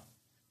 Yeah.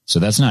 So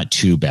that's not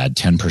too bad.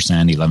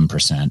 10%,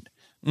 11%.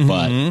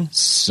 But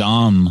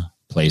some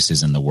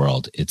places in the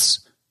world,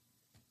 it's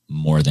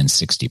more than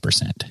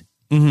 60%.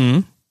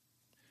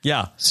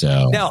 Yeah.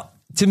 So now,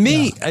 to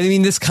me, I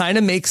mean, this kind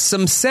of makes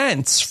some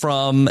sense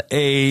from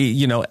a,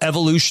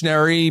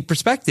 evolutionary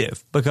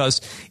perspective,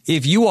 because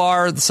if you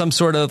are some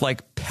sort of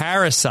like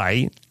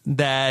parasite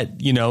that,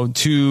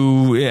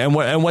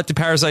 and what do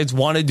parasites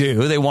want to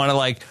do? They want to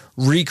like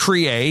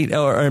recreate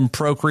and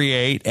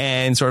procreate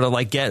and sort of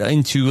like get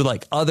into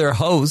like other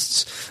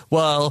hosts.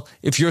 Well,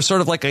 if you're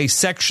sort of like a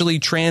sexually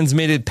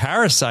transmitted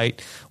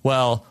parasite,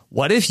 well,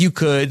 what if you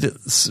could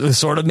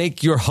sort of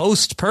make your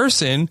host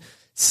person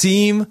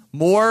seem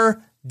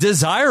more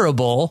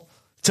desirable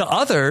to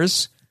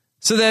others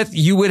so that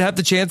you would have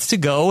the chance to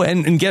go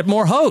and get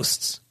more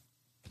hosts?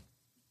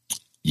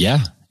 Yeah,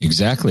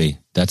 exactly.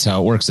 That's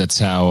how it works. That's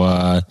how,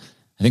 I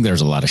think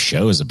there's a lot of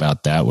shows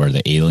about that where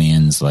the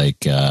aliens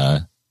like,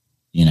 take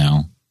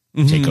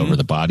over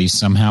the bodies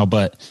somehow.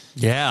 But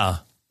yeah,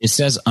 it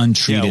says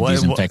untreated,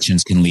 these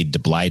infections can lead to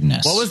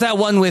blindness. What was that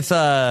one with,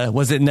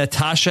 was it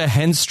Natasha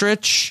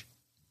Henstridge?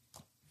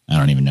 I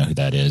don't even know who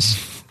that is.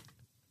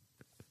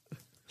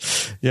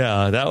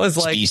 Yeah, that was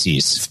like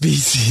Species.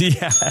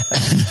 Yeah.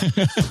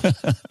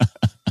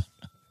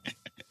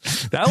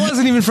 That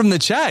wasn't even from the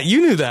chat.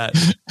 You knew that.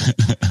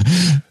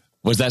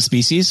 Was that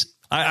Species?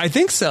 I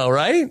think so,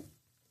 right?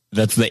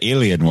 That's the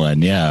alien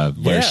one, yeah.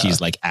 Where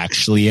she's like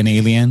actually an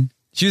alien.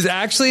 She was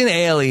actually an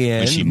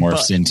alien. But she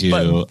morphs into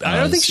I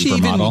don't think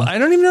supermodel. I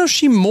don't even know if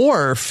she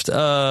morphed.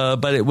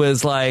 But it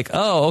was like,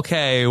 oh,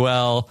 okay.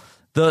 Well,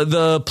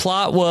 the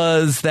plot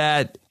was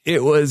that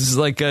it was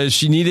like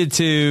she needed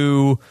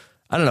to,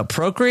 I don't know,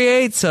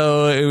 procreate.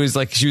 So it was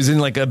like she was in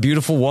like a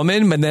beautiful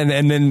woman, and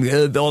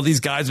then all these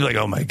guys were like,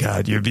 "Oh my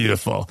God, you're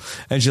beautiful,"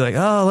 and she's like,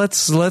 "Oh,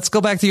 let's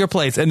go back to your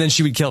place," and then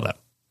she would kill them.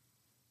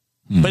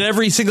 But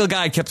every single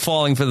guy kept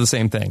falling for the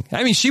same thing.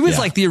 I mean, she was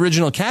like the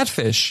original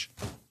Catfish.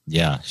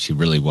 Yeah, she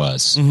really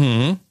was.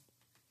 Mm-hmm.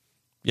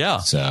 Yeah.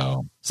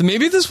 So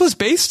maybe this was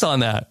based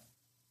on that.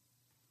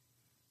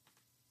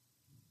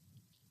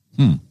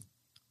 You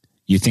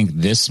think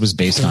this was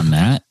based on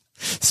that?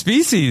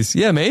 Species.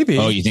 Yeah, maybe.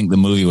 Oh, you think the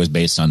movie was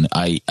based on...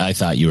 I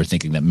thought you were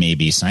thinking that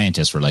maybe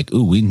scientists were like,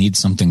 ooh, we need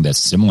something that's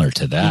similar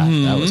to that.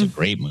 Mm-hmm. That was a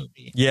great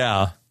movie.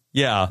 Yeah.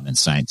 Yeah. And then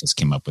scientists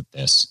came up with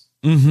this.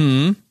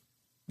 Mm-hmm.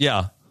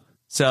 Yeah.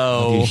 So...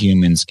 How do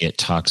humans get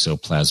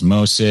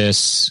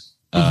toxoplasmosis?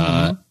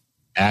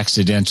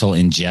 Accidental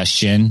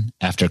ingestion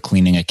after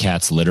cleaning a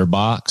cat's litter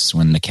box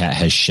when the cat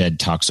has shed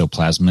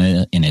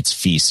toxoplasma in its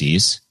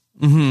feces.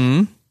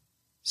 Mm-hmm.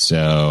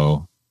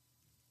 So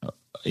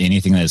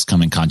anything that has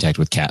come in contact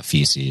with cat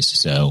feces.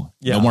 So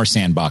no more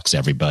sandbox,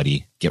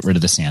 everybody. Get rid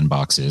of the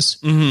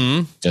sandboxes.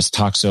 Mm-hmm. Does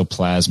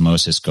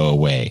toxoplasmosis go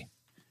away?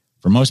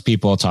 For most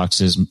people,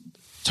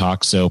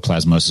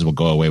 toxoplasmosis will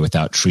go away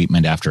without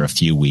treatment after a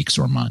few weeks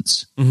or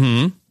months.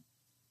 Mm-hmm.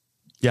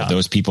 Yeah.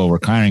 Those people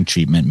requiring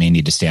treatment may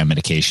need to stay on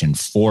medication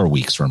for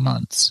weeks or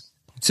months.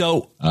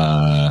 So,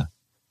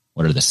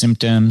 what are the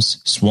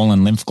symptoms?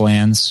 Swollen lymph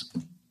glands,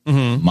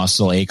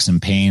 muscle aches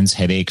and pains,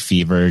 headache,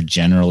 fever,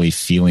 generally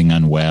feeling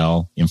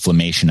unwell,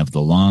 inflammation of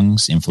the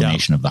lungs,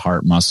 inflammation of the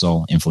heart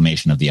muscle,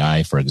 inflammation of the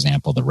eye, for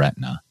example, the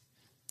retina.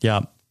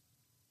 Yeah.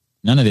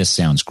 None of this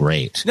sounds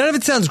great. None of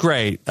it sounds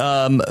great.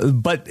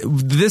 But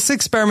this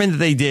experiment that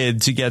they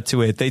did to get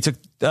to it, they took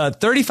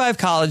 35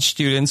 college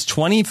students,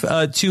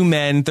 22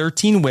 men,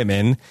 13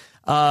 women,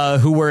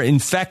 who were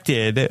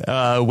infected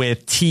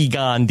with T.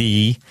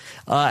 gondii,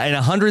 and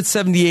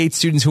 178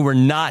 students who were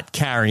not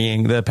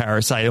carrying the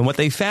parasite. And what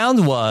they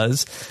found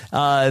was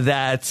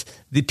that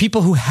the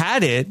people who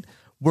had it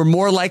were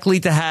more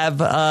likely to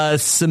have a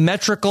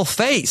symmetrical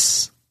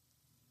face.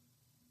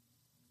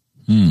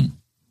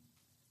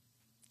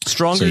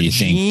 Stronger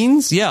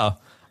genes, So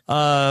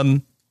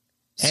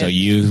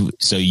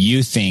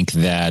you think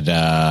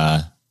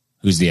that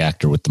who's the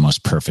actor with the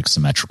most perfect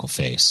symmetrical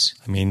face?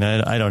 I mean,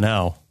 I don't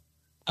know.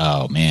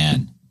 Oh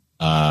man,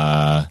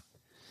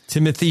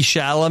 Timothy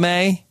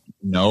Chalamet?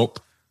 Nope.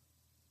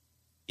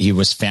 He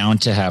was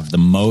found to have the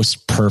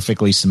most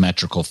perfectly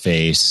symmetrical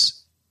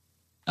face.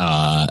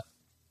 Man,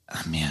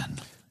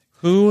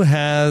 who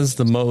has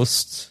the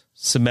most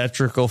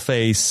symmetrical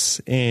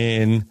face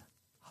in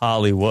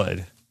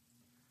Hollywood?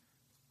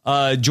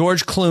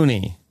 George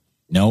Clooney.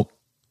 Nope.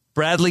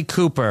 Bradley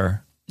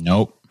Cooper.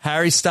 Nope.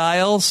 Harry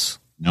Styles.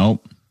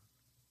 Nope.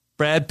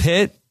 Brad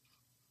Pitt.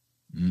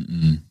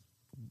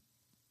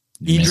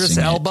 Idris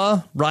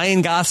Elba.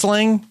 Ryan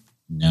Gosling.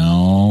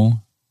 No.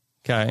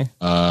 Okay.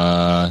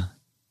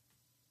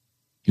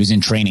 He was in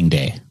Training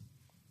Day.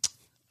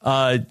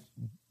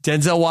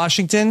 Denzel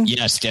Washington.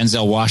 Yes,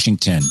 Denzel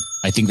Washington.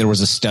 I think there was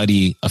a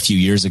study a few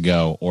years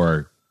ago,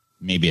 or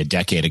maybe a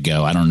decade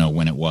ago, I don't know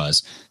when it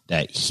was,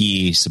 that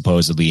he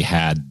supposedly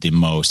had the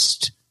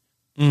most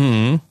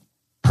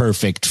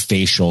perfect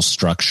facial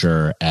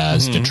structure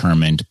as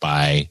determined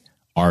by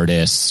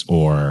artists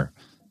or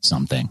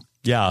something.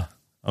 Yeah.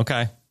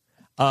 Okay.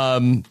 I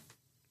don't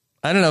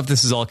know if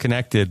this is all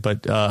connected,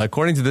 but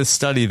according to this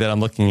study that I'm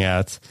looking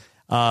at,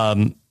 you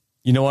want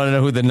to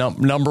know who the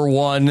number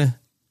one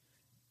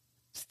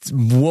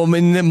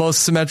woman that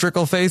most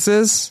symmetrical face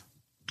is?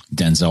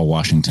 Denzel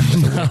Washington.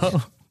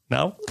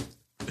 No.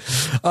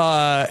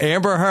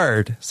 Amber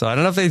Heard. So I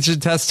don't know if they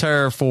should test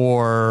her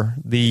for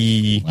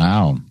the...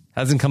 Wow.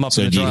 Hasn't come up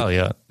in the trial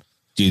yet.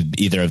 Do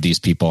either of these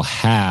people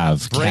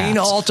have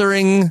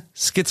brain-altering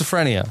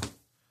schizophrenia?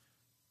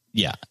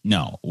 Yeah.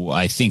 No.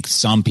 I think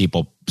some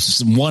people...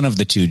 One of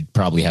the two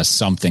probably has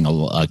something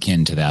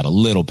akin to that a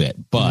little bit.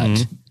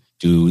 But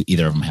do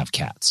either of them have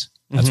cats?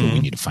 That's what we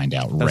need to find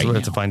out right now. That's what we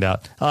have to find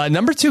out.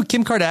 Number 2,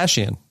 Kim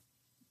Kardashian.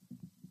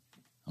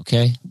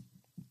 Okay.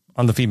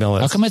 On the female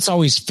list. How come it's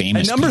always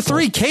famous? And number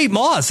 3, Kate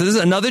Moss. Is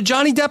this another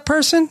Johnny Depp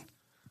person?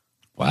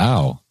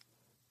 Wow.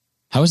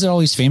 How is it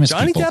always famous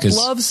Johnny people? Johnny Depp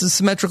loves the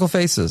symmetrical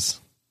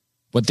faces.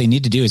 What they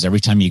need to do is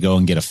every time you go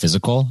and get a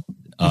physical,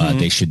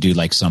 they should do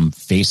like some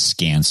face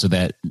scan so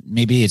that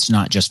maybe it's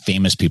not just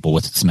famous people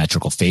with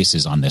symmetrical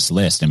faces on this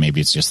list. And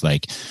maybe it's just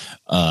like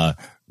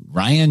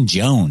Ryan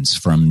Jones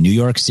from New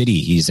York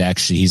City. He's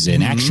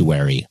an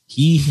actuary.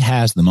 He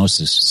has the most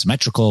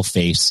symmetrical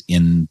face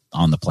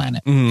on the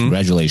planet.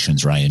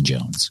 Congratulations, Ryan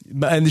Jones.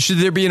 And should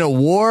there be an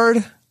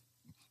award?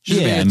 Should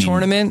there be a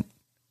tournament?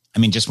 I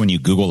mean, just when you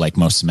Google like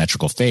most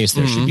symmetrical face,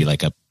 there should be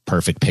like a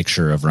perfect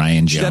picture of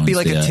Ryan Jones. Should that be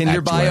like a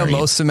Tinder bio, actuary.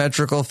 most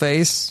symmetrical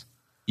face?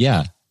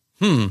 Yeah.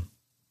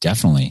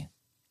 Definitely.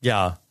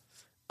 Yeah.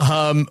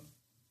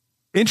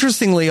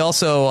 Interestingly,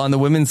 also on the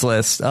women's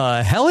list,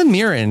 Helen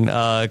Mirren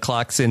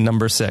clocks in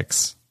number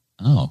 6.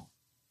 Oh.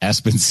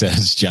 Aspen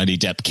says Johnny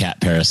Depp cat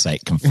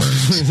parasite confirmed.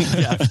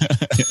 Yeah.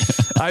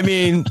 I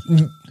mean,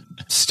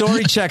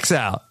 story checks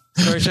out.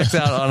 Story checks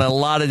out on a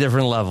lot of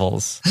different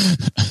levels.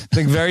 I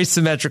think very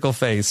symmetrical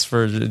face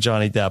for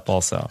Johnny Depp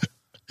also.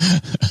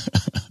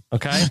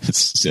 Okay.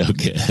 So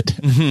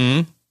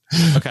good.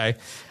 Okay.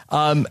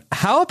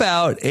 How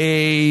about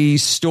a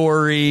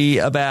story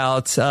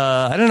about,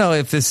 I don't know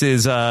if this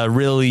is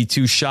really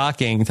too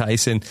shocking,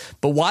 Tyson,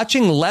 but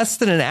watching less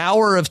than an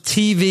hour of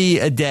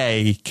TV a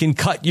day can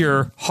cut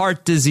your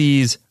heart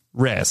disease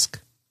risk.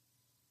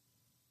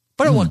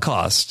 But at what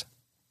cost?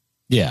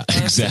 Yeah,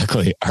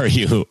 exactly. Are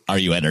you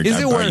entertained? Is it Are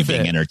you worth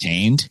being it?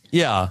 entertained?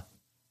 Yeah.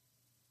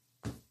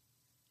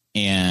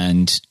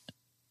 And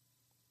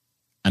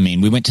I mean,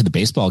 we went to the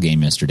baseball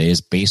game yesterday.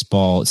 Is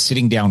baseball,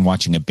 sitting down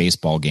watching a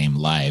baseball game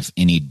live,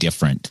 any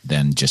different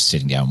than just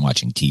sitting down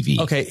watching TV?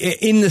 Okay,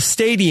 in the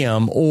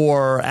stadium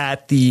or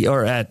at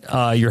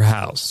your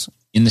house?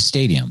 In the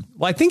stadium.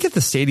 Well, I think at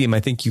the stadium,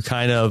 I think you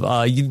kind of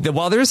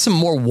while there's some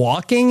more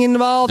walking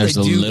involved, There's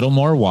a little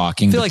more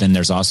walking, but like then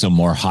there's also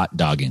more hot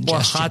dog ingestion.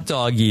 more hot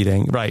dog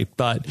eating, right?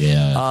 But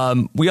Yeah.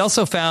 we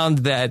also found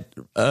that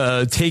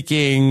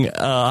taking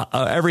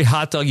every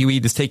hot dog you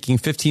eat is taking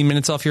 15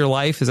 minutes off your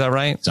life. Is that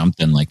right?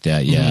 Something like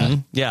that. Yeah.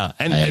 Yeah,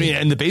 and I mean,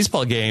 and the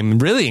baseball game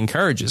really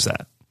encourages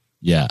that.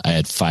 Yeah. I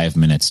had 5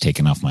 minutes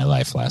taken off my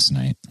life last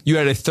night. You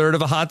had a third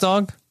of a hot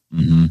dog.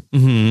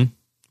 Mm-hmm.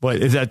 What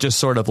is that? Just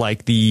sort of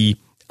like the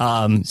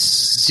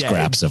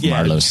Scraps of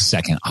Marlowe's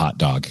second hot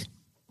dog.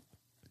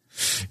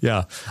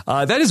 Yeah.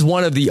 That is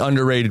one of the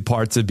underrated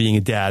parts of being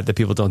a dad that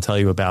people don't tell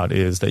you about,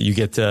 is that you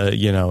get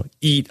to,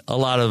 eat a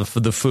lot of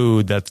the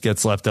food that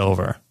gets left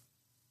over.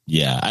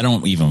 Yeah. I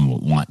don't even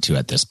want to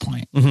at this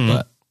point,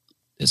 but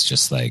it's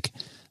just like,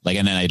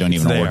 and then I don't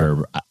even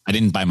order. I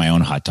didn't buy my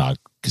own hot dog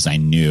because I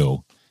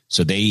knew.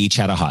 So they each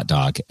had a hot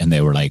dog and they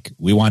were like,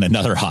 we want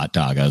another hot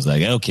dog. I was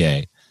like,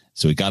 okay.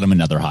 So we got them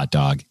another hot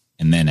dog.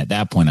 And then at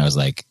that point I was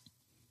like,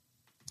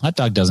 hot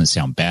dog doesn't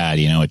sound bad.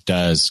 It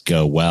does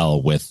go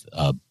well with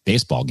a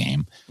baseball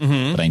game,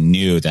 but I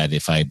knew that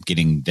if I'm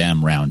getting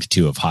them round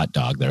 2 of hot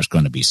dog, there's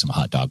going to be some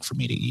hot dog for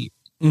me to eat.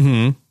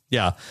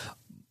 Yeah.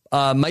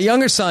 My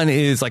younger son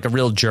is like a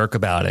real jerk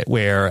about it,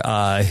 where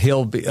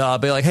he'll be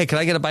like, hey, can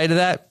I get a bite of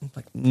that? I'm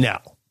like,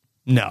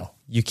 no,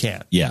 you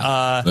can't.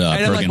 Yeah.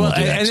 And I'm like, well,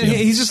 and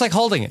he's just like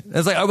holding it.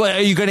 It's like, oh, well,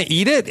 are you going to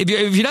eat it?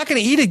 If you're not going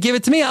to eat it, give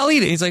it to me. I'll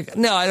eat it. He's like,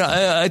 no, I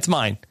don't, it's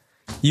mine.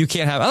 You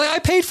can't have it. I'm like, I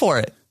paid for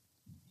it.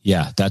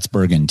 Yeah, that's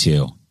Bergen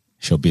too.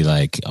 I'll be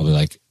like,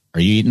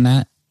 are you eating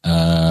that?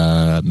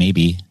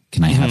 Maybe.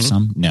 Can I have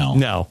some?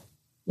 No.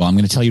 Well, I'm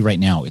going to tell you right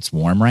now, it's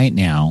warm right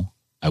now.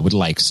 I would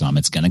like some.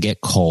 It's going to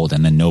get cold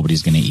and then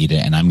nobody's going to eat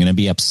it. And I'm going to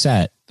be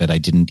upset that I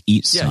didn't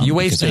eat some. Yeah, you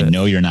wasted because I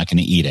know you're not going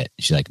to eat it.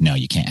 She's like, no,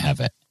 you can't have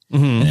it.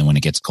 And then when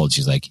it gets cold,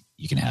 she's like,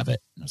 you can have it.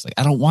 And I was like,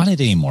 I don't want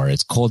it anymore.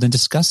 It's cold and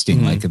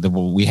disgusting. Like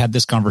we had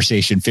this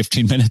conversation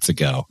 15 minutes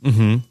ago.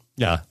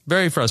 Yeah.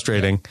 Very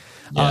frustrating.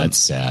 Yeah, it's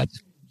sad.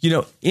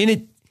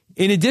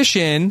 In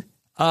addition,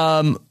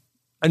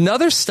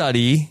 another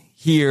study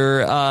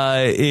here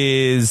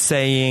is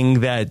saying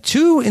that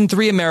 2 in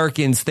 3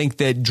 Americans think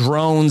that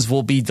drones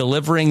will be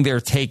delivering their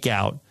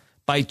takeout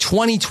by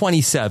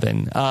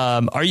 2027.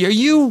 Are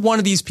you one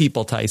of these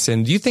people,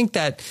 Tyson? Do you think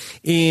that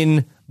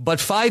in but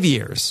 5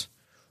 years,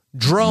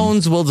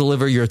 drones will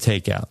deliver your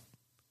takeout?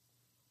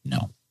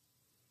 No.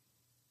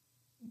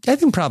 I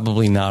think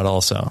probably not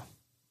also.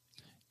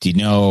 Do you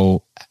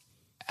know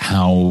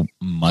how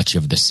much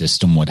of the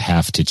system would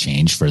have to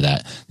change for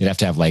that? They'd have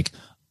to have like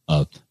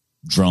a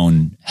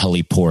drone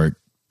heliport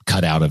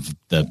cut out of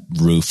the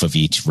roof of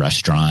each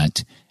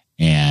restaurant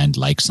and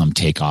like some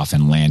takeoff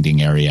and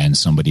landing area and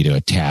somebody to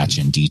attach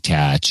and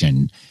detach.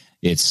 And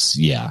it's,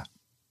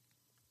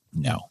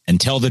 no.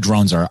 Until the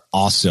drones are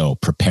also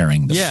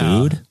preparing the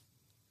food,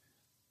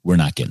 we're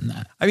not getting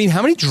that. I mean,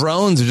 how many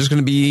drones are just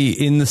going to be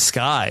in the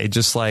sky?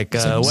 Just like,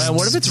 well,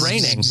 what if it's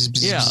raining?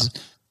 Yeah.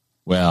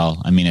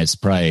 Well, I mean, it's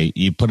probably,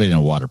 you put it in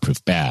a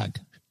waterproof bag.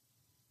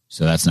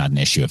 So that's not an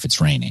issue if it's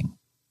raining.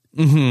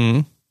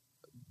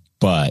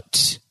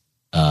 But,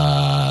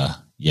 I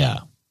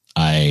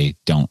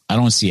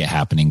don't see it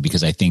happening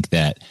because I think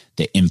that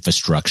the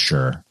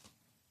infrastructure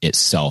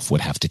itself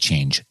would have to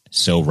change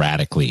so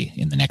radically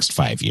in the next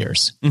 5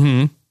 years.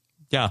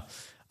 Yeah.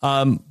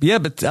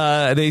 But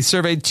they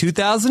surveyed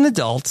 2,000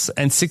 adults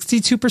and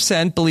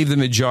 62% believe the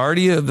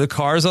majority of the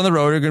cars on the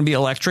road are going to be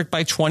electric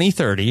by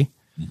 2030.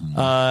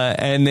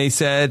 And they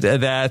said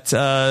that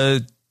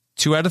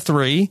 2 out of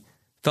 3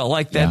 felt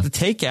like that the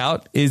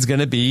takeout is going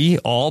to be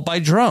all by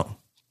drone.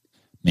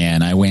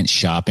 Man, I went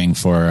shopping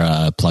for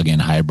a plug-in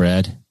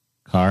hybrid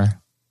car.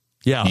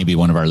 Yeah. Maybe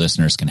one of our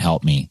listeners can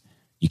help me.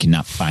 You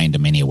cannot find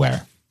them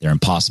anywhere. They're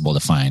impossible to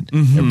find.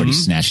 Everybody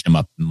snatched them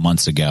up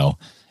months ago.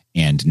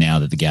 And now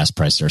that the gas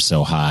prices are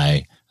so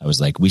high, I was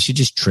like, we should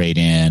just trade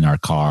in our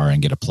car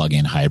and get a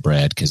plug-in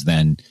hybrid, because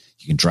then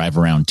you can drive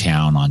around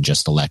town on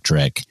just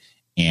electric,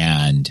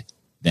 and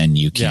then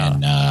you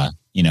can,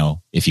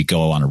 if you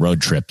go on a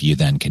road trip, you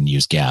then can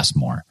use gas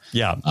more.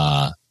 Yeah.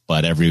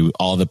 But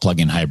all the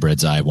plug-in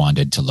hybrids I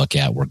wanted to look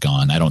at were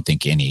gone. I don't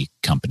think any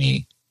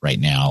company right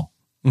now,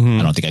 I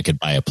don't think I could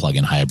buy a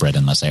plug-in hybrid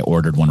unless I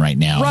ordered one right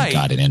now and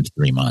got it in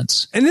 3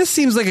 months. And this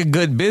seems like a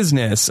good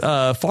business.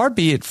 Far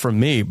be it from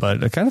me,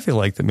 but I kind of feel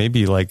like that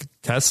maybe like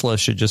Tesla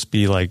should just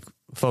be like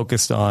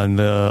focused on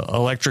the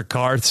electric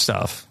car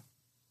stuff.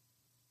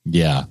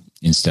 Yeah.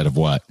 Instead of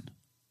what?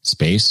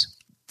 Space?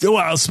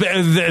 Well,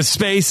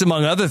 space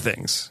among other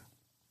things.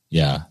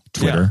 Yeah.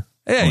 Twitter.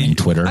 Yeah.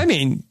 Twitter. I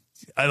mean,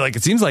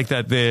 it seems like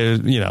that they,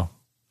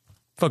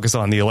 focus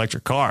on the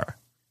electric car.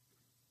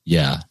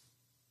 Yeah.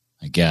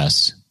 I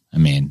guess. I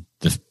mean,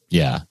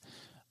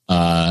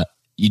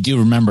 you do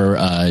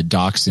remember,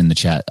 Doc's in the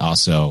chat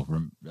also,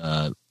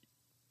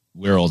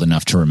 we're old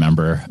enough to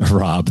remember,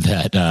 Rob,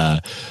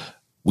 that,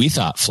 we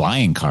thought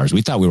flying cars,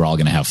 we thought we were all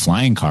going to have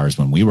flying cars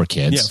when we were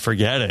kids. Yeah.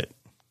 Forget it.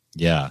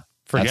 Yeah.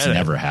 That's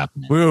never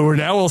happening.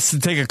 We'll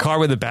take a car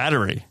with a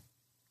battery.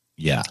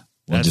 Yeah.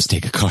 We'll just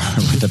take a car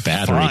with a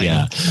battery. Fine.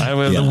 Yeah.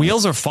 The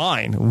wheels are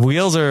fine.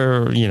 Wheels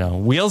are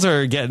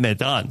getting it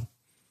done.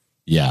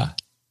 Yeah.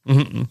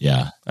 Mm-hmm.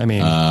 Yeah. I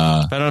mean, if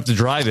I don't have to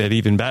drive it,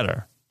 even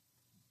better.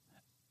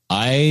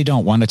 I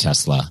don't want a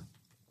Tesla.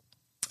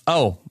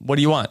 Oh, what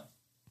do you want?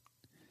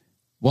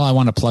 Well, I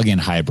want a plug-in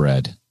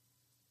hybrid,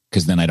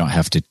 because then I don't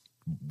have to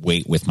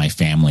wait with my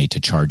family to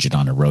charge it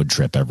on a road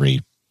trip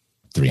every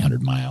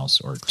 300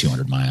 miles or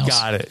 200 miles.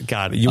 Got it.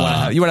 You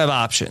want to have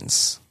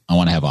options. I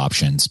want to have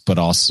options, but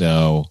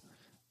also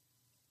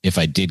if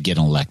I did get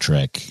an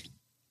electric,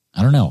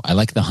 I don't know. I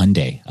like the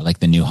Hyundai. I like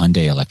the new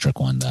Hyundai electric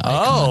one. The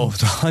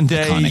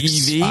Hyundai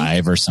Iconic EV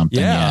 5 or something.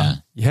 Yeah.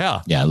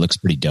 It looks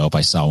pretty dope.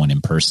 I saw one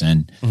in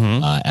person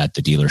at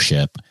the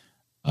dealership.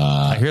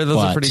 I hear those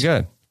are pretty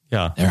good.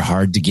 Yeah. They're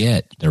hard to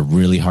get. They're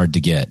really hard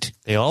to get.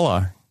 They all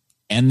are.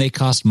 And they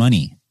cost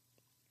money.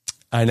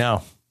 I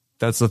know.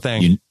 That's the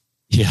thing.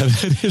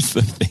 That is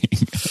the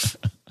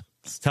thing.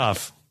 It's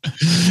tough.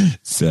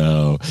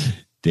 So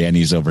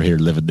Danny's over here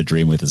living the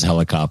dream with his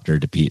helicopter,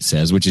 DePete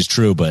says, which is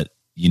true, but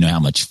you know how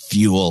much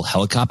fuel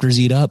helicopters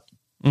eat up?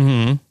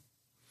 Mm-hmm.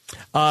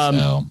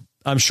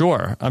 I'm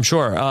sure.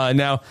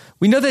 Now,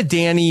 we know that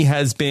Danny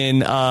has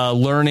been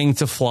learning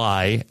to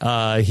fly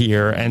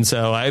here. And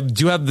so I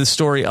do have the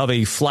story of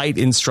a flight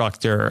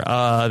instructor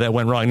that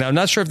went wrong. Now, I'm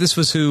not sure if this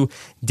was who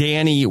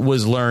Danny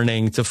was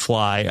learning to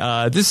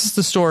fly. This is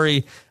the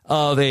story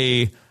of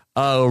a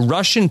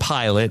Russian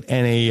pilot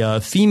and a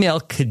female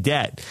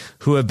cadet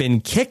who have been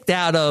kicked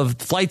out of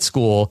flight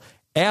school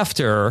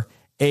after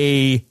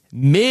a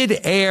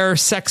mid-air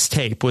sex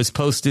tape was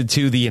posted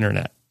to the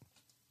internet.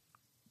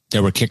 They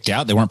were kicked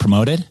out? They weren't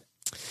promoted?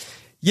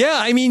 Yeah,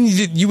 I mean,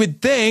 you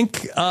would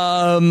think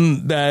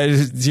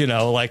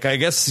that, I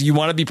guess you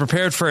want to be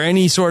prepared for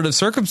any sort of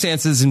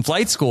circumstances in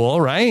flight school,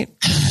 right?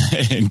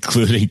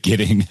 including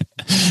getting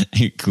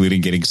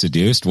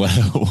seduced.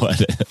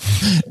 What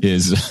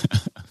is...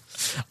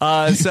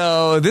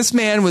 So this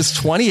man was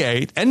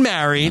 28 and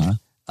married,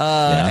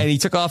 and he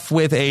took off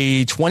with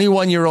a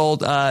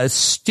 21-year-old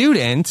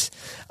student.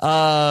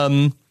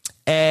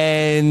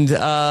 And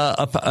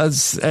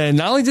not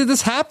only did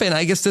this happen,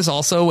 I guess this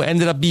also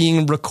ended up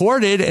being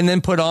recorded and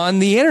then put on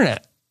the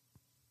internet.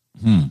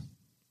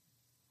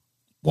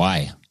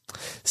 Why?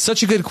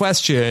 Such a good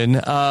question.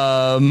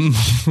 I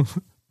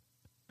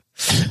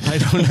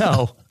don't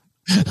know.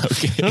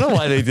 Okay. I don't know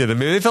why they did it.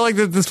 Maybe they felt like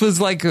that this was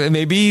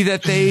maybe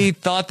that they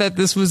thought that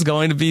this was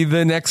going to be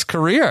the next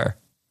career.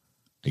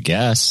 I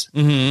guess.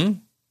 Mm-hmm.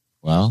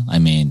 Well, I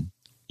mean,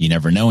 you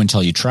never know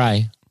until you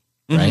try,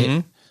 right?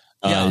 Mm-hmm.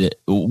 Yeah.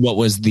 What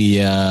was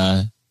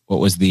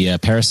the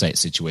parasite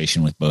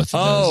situation with both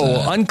of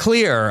those?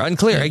 Unclear.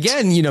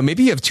 Again,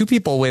 maybe you have two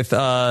people with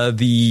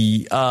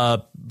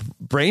the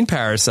brain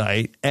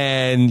parasite,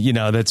 and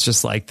that's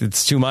just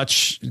it's too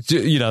much.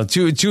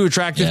 Too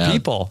attractive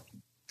people.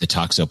 The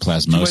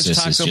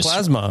toxoplasmosis is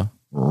just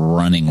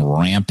running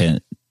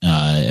rampant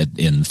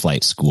in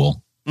flight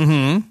school.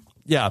 Mm-hmm.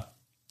 Yeah.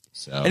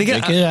 So and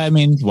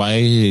again,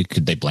 why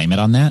could they blame it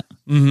on that?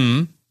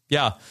 Mm-hmm.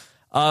 Yeah.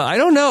 I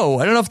don't know.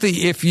 I don't know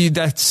if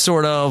that's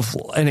sort of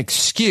an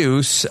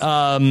excuse.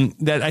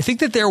 That I think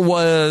that there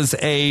was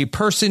a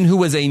person who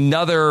was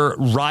another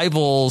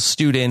rival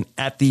student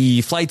at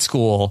the flight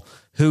school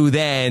who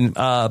then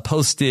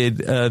posted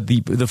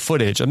the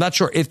footage. I'm not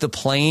sure if the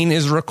plane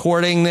is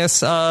recording this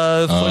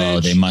footage.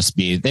 Oh, they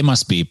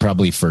must be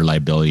probably for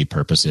liability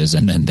purposes,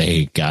 and then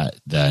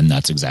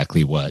that's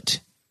exactly what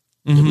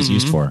it was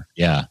used for.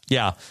 Yeah.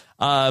 Yeah.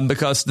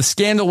 Because the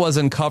scandal was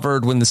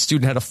uncovered when the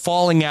student had a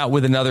falling out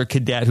with another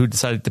cadet who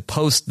decided to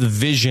post the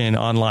vision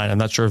online. I'm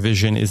not sure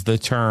vision is the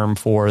term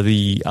for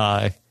the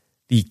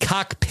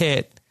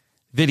cockpit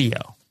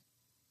video.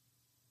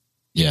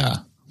 Yeah.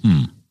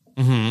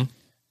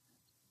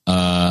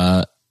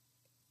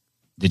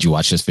 Did you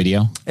watch this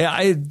video?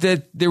 Yeah,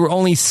 that there were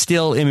only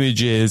still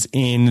images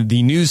in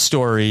the news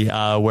story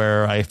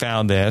where I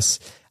found this.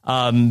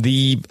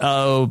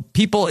 The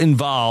people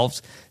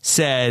involved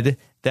said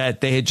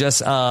that they had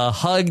just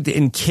hugged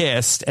and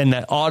kissed, and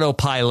that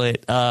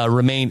autopilot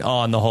remained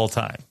on the whole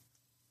time.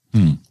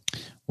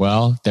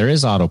 Well, there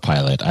is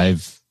autopilot.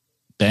 I've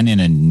been in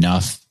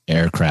enough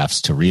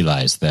aircrafts to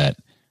realize that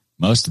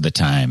most of the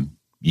time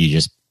you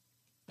just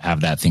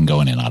have that thing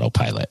going in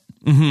autopilot.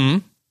 Mm-hmm.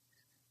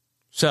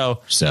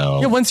 So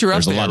yeah, once you're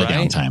up there, there's a lot of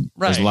downtime.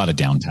 Right. There's a lot of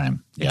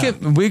downtime. Yeah.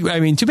 I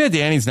mean, too bad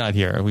Danny's not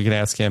here. We can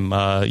ask him,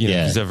 if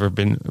he's ever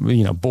been,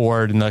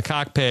 bored in the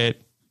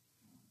cockpit.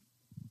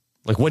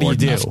 Like, what Bored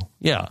do you do? enough.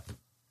 Yeah.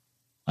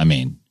 I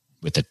mean,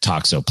 with the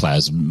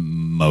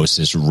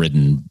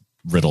toxoplasmosis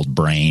riddled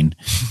brain,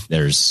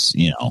 there's,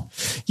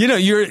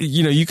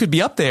 you could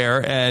be up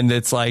there and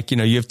it's like,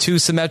 you have two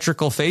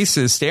symmetrical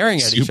faces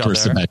staring at each other. Super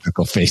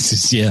symmetrical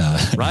faces. Yeah,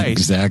 right.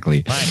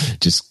 Exactly. Right.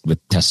 Just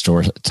with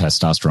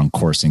testosterone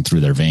coursing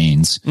through their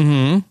veins.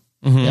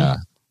 Mm-hmm. Mm-hmm. Yeah.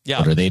 Yeah.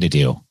 What are they to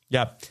do?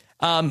 Yeah.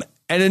 And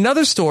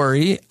another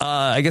story,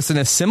 I guess in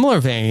a similar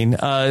vein,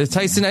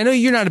 Tyson, I know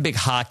you're not a big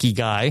hockey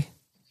guy.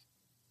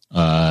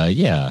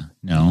 Yeah,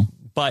 no.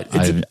 But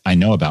I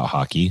know about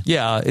hockey.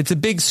 Yeah, it's a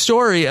big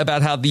story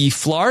about how the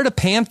Florida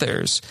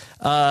Panthers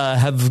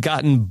have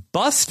gotten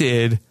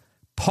busted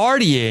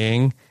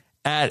partying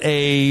at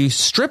a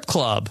strip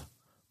club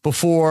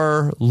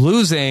before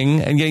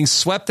losing and getting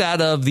swept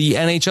out of the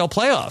NHL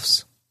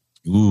playoffs.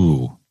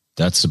 Ooh,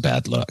 that's a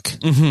bad look.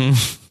 Mm-hmm.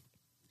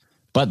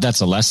 But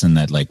that's a lesson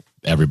that like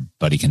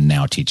everybody can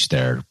now teach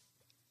their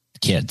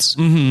kids.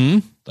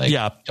 Mm-hmm. Like,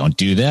 don't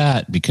do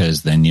that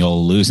because then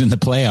you'll lose in the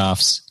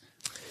playoffs.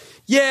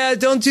 Yeah,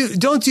 don't do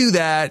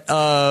that.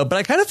 But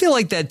I kind of feel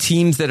like that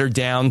teams that are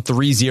down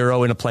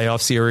 3-0 in a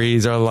playoff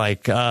series are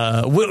like,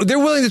 they're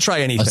willing to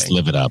try anything. Let's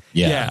live it up.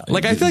 Yeah.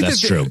 Like, I feel like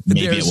that's true.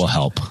 Maybe it will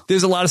help.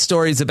 There's a lot of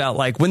stories about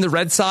like when the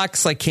Red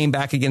Sox like came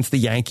back against the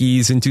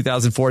Yankees in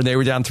 2004 and they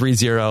were down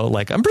 3-0.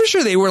 Like, I'm pretty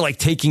sure they were like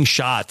taking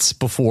shots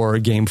before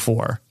game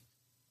 4.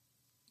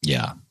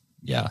 Yeah.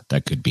 Yeah,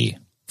 that could be.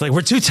 It's like,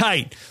 we're too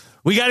tight.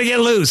 We got to get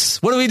loose.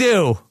 What do we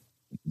do?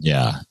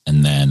 Yeah.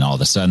 And then all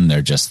of a sudden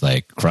they're just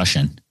like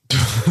crushing.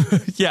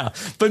 Yeah.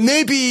 But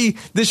maybe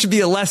this should be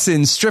a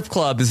lesson. Strip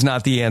club is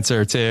not the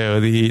answer to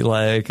the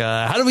like,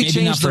 how do we maybe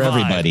change not the for vibe?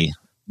 everybody?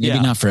 Maybe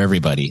not for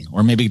everybody.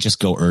 Or maybe just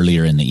go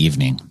earlier in the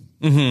evening.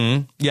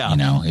 Mm-hmm.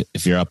 Yeah.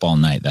 If you're up all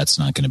night, that's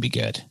not going to be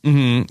good.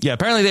 Mm-hmm. Yeah.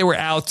 Apparently they were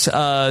out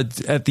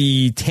at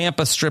the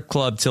Tampa strip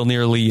club till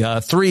nearly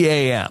 3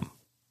 a.m.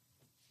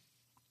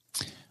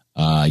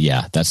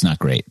 Yeah, that's not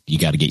great. You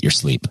got to get your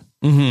sleep.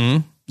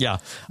 Mm-hmm. Yeah.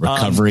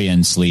 Recovery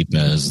and sleep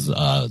is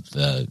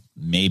the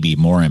maybe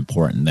more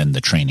important than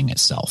the training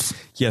itself.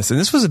 Yes. And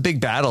this was a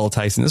big battle,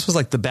 Tyson. This was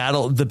like the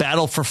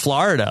battle for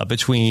Florida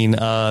between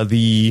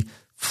the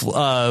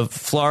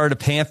Florida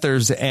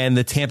Panthers and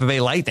the Tampa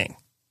Bay Lightning.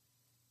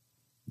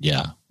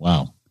 Yeah.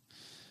 Wow.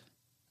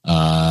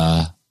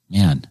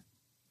 Man.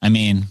 I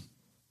mean,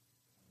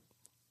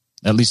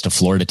 at least a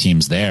Florida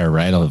team's there,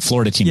 right? A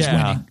Florida team's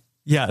winning.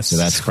 Yes. So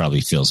that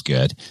probably feels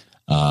good.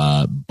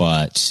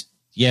 But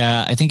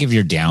yeah, I think if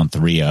you're down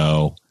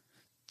 3-0,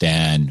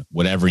 then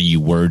whatever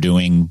you were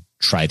doing,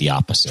 try the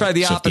opposite. Try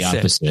the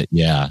opposite.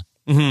 Yeah.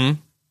 Mm-hmm.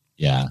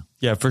 Yeah.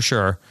 Yeah, for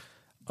sure.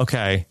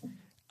 Okay.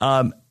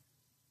 I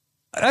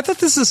thought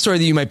this is a story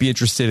that you might be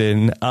interested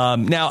in.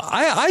 Now,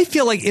 I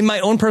feel like in my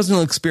own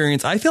personal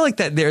experience, I feel like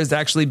that there's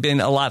actually been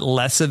a lot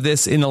less of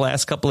this in the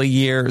last couple of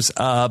years.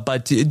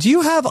 But do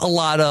you have a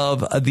lot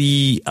of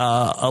the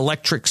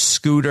electric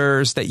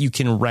scooters that you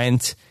can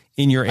rent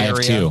in your area? I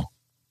have 2.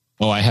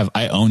 Oh,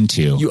 I own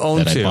 2. You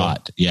own 2? I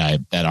bought. Yeah,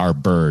 that are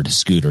Bird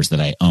scooters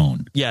that I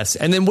own. Yes.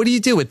 And then what do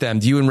you do with them?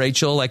 Do you and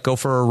Rachel like go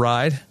for a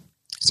ride?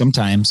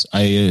 Sometimes.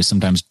 I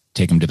sometimes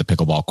take them to the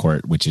pickleball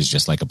court, which is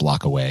just like a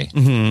block away.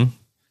 Mm-hmm.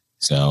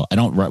 So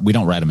we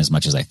don't ride them as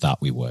much as I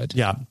thought we would.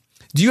 Yeah.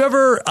 Do you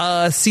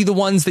ever see the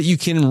ones that you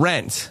can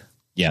rent?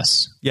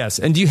 Yes. Yes.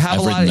 And do you have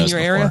a lot in your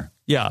area?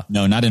 Yeah.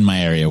 No, not in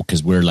my area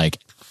because we're like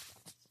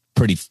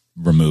pretty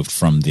removed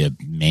from the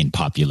main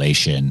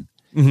population.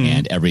 Mm-hmm.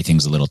 And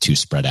everything's a little too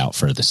spread out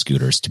for the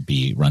scooters to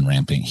be run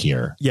ramping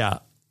here. Yeah.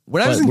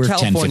 When I was in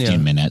California,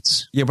 10-15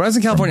 minutes. Yeah, when I was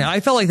in California, I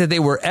felt like that they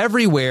were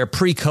everywhere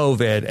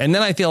pre-COVID. And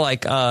then I feel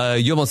like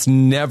you almost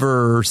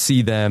never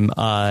see them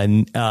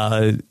in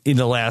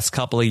the last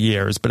couple of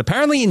years. But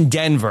apparently in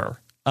Denver,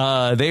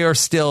 they are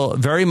still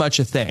very much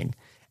a thing.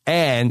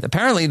 And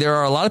apparently there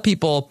are a lot of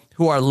people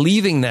who are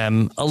leaving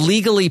them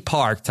illegally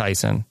parked,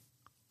 Tyson.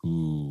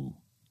 Ooh.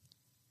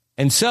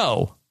 And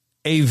so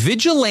a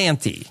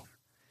vigilante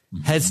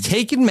has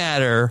taken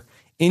matter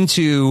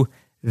into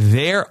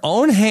their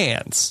own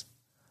hands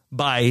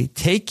by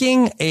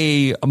taking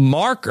a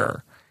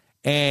marker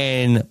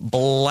and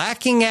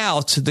blacking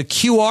out the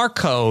QR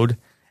code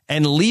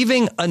and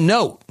leaving a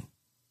note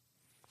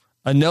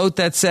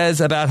that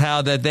says about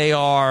how that they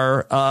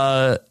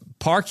are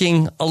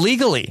parking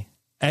illegally.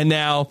 And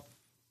now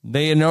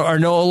they are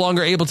no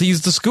longer able to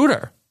use the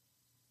scooter.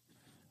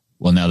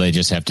 Well, now they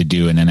just have to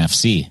do an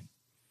NFC.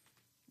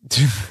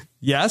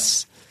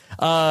 Yes.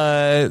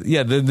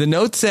 The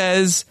note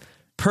says,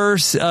 per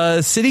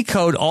city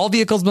code, all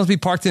vehicles must be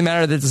parked in a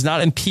manner that does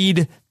not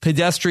impede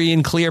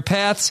pedestrian clear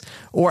paths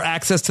or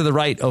access to the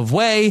right of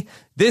way.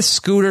 This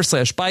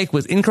scooter/bike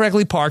was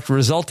incorrectly parked,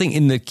 resulting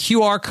in the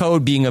QR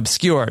code being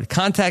obscured.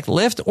 Contact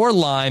Lyft or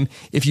Lime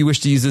if you wish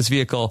to use this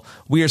vehicle.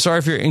 We are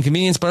sorry for your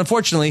inconvenience, but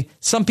unfortunately,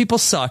 some people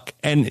suck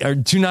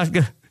and do not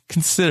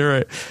consider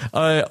it.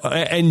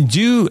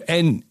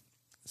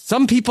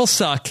 Some people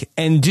suck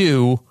and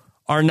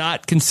are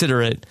not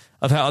considerate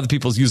of how other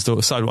people use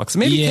the sidewalks.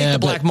 Maybe take the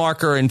black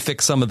marker and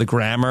fix some of the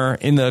grammar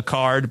in the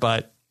card,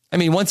 but I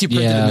mean, once you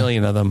printed a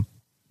million of them.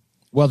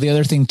 Well, the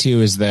other thing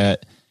too is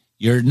that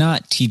you're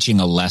not teaching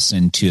a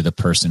lesson to the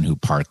person who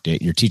parked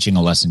it. You're teaching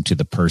a lesson to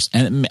the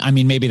person. And I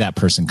mean, maybe that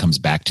person comes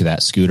back to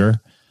that scooter.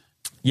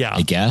 Yeah,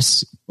 I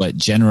guess. But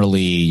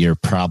generally, you're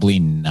probably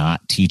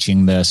not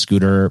teaching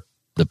the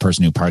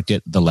person who parked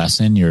it, the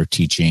lesson. You're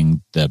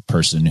teaching the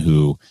person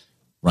who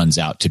runs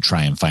out to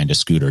try and find a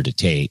scooter to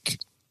take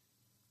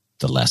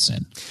the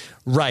lesson.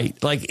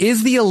 Right. Like,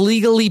 is the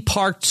illegally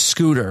parked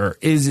scooter,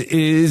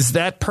 is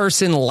that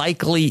person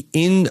likely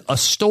in a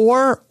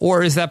store,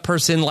 or is that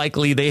person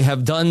likely they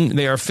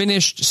are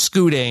finished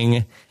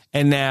scooting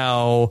and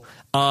now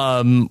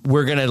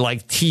we're going to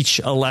like teach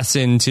a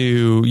lesson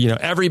to,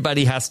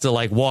 everybody has to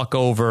like walk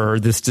over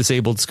this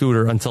disabled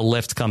scooter until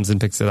Lyft comes and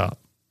picks it up.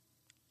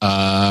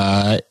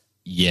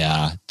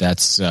 Yeah,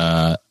 that's,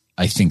 I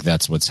think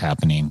that's what's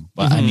happening.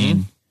 But I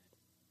mean,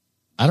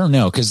 I don't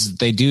know, because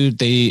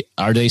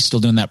are they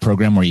still doing that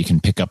program where you can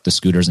pick up the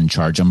scooters and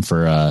charge them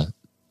for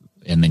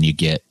and then you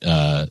get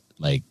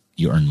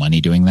you earn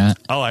money doing that?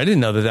 Oh, I didn't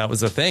know that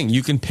was a thing.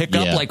 You can pick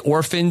up like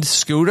orphaned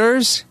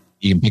scooters.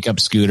 You can pick up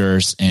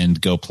scooters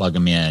and go plug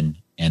them in,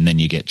 and then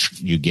you get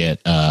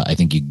I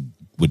think you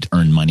would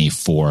earn money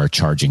for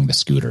charging the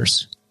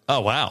scooters. Oh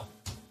wow.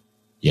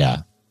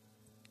 Yeah.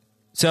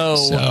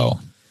 So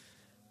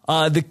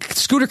the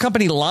scooter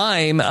company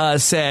Lime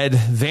said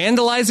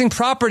vandalizing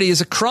property is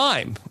a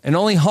crime and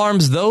only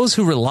harms those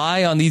who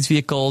rely on these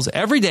vehicles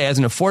every day as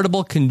an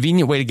affordable,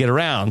 convenient way to get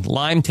around.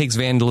 Lime takes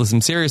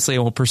vandalism seriously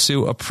and will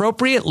pursue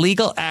appropriate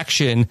legal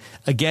action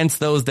against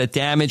those that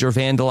damage or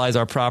vandalize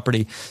our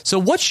property. So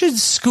what should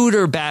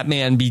Scooter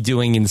Batman be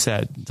doing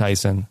instead,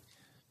 Tyson?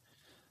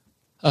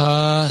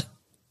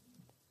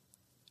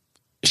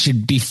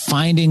 Should be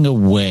finding a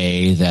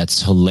way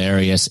that's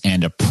hilarious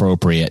and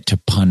appropriate to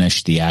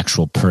punish the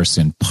actual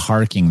person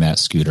parking that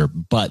scooter.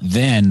 But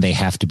then they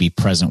have to be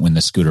present when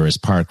the scooter is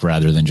parked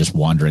rather than just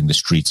wandering the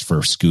streets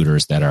for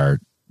scooters that are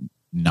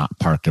not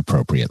parked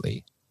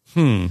appropriately.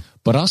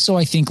 But also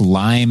I think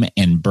Lime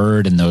and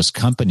Bird and those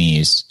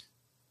companies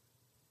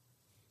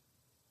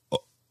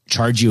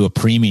charge you a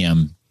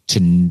premium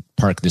to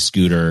park the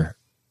scooter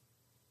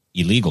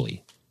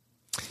illegally.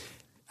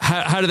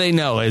 How do they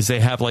know? Is they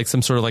have like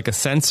some sort of like a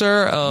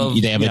sensor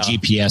of? They have a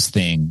GPS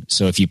thing.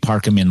 So if you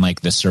park them in like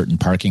the certain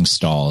parking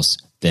stalls,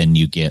 then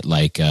you get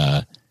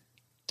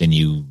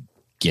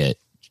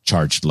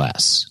charged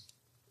less.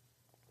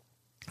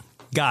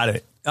 Got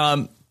it.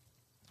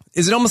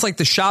 Is it almost like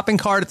the shopping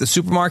cart at the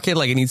supermarket?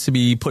 Like it needs to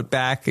be put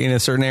back in a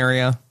certain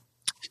area?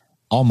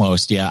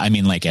 Almost, yeah. I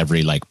mean, like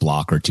every like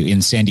block or two.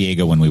 In San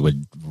Diego, when we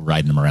would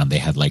ride them around, they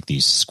had like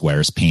these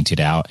squares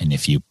painted out,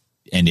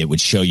 and it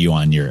would show you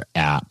on your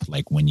app,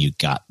 like when you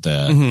got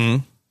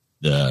the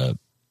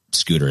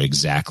scooter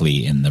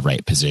exactly in the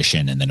right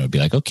position. And then it would be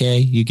like, okay,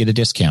 you get a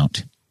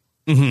discount.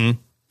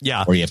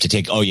 Yeah. Or you had to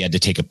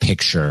take a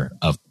picture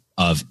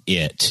of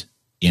it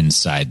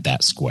inside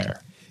that square.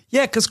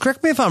 Yeah. Cause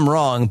correct me if I'm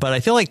wrong, but I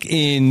feel like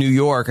in New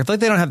York, I feel like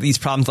they don't have these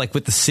problems like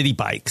with the city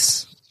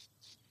bikes.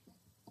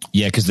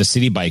 Yeah. Cause the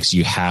city bikes,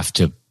 you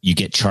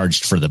get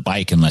charged for the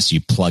bike unless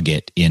you plug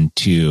it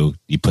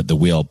you put the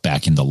wheel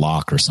back in the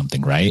lock or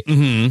something, right?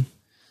 Mm-hmm.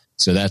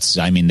 So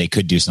they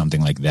could do something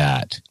like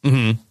that.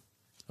 Mm-hmm.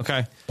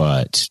 Okay.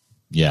 But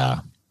yeah,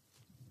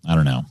 I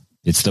don't know.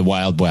 It's the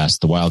Wild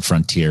West, the wild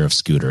frontier of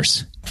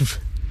scooters.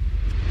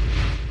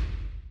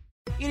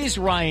 It is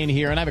Ryan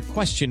here, and I have a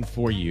question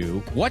for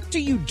you. What do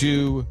you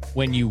do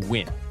when you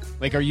win?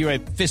 Like, are you a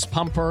fist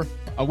pumper?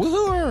 A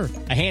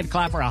woohooer, a hand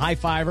clapper, a high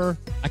fiver.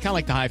 I kind of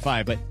like the high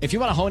five, but if you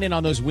want to hone in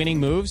on those winning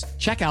moves,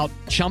 check out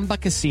Chumba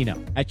Casino.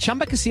 At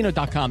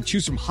ChumbaCasino.com,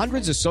 choose from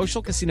hundreds of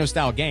social casino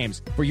style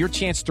games for your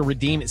chance to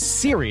redeem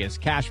serious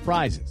cash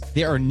prizes.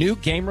 There are new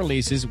game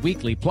releases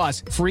weekly,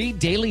 plus free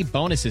daily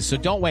bonuses. So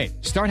don't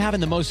wait. Start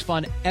having the most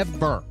fun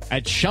ever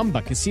at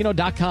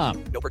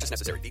ChumbaCasino.com. No purchase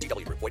necessary.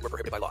 VGW. Void where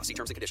prohibited by law. See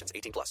terms and conditions.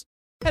 18+.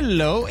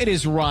 Hello, it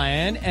is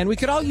Ryan, and we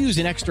could all use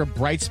an extra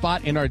bright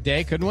spot in our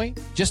day, couldn't we?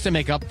 Just to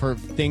make up for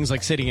things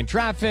like sitting in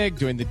traffic,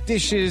 doing the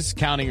dishes,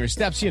 counting your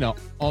steps,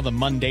 all the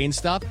mundane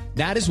stuff.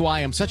 That is why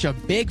I'm such a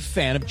big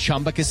fan of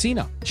Chumba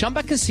Casino.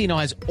 Chumba Casino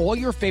has all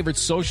your favorite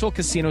social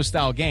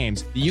casino-style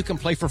games that you can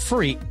play for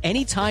free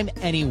anytime,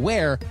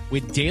 anywhere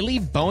with daily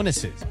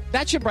bonuses.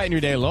 That should brighten your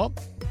day a little.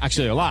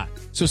 Actually, a lot.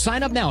 So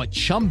sign up now at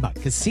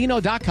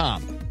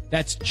ChumbaCasino.com.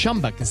 That's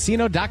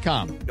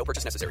ChumbaCasino.com. No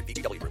purchase necessary.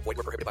 VGW. Void where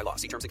prohibited by law.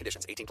 See terms and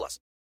conditions. 18+.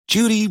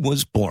 Judy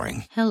was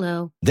boring.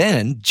 Hello.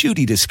 Then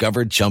Judy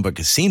discovered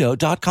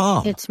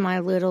ChumbaCasino.com. It's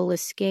my little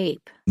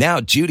escape. Now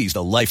Judy's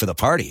the life of the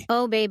party.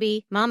 Oh,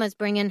 baby, mama's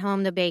bringing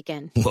home the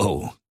bacon.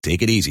 Whoa,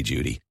 take it easy,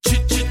 Judy.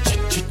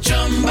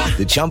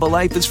 The Chumba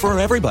life is for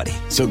everybody.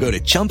 So go to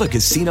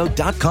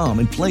ChumbaCasino.com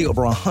and play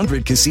over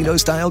 100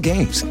 casino-style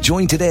games.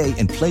 Join today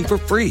and play for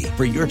free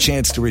for your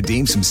chance to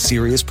redeem some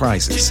serious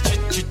prizes.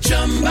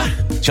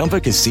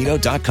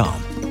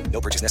 ChumbaCasino.com. No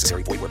purchase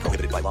necessary. Void where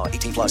prohibited by law.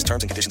 18 plus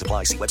terms and conditions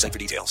apply. See website for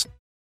details.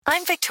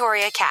 I'm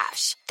Victoria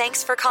Cash.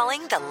 Thanks for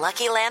calling the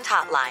Lucky Land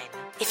Hotline.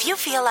 If you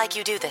feel like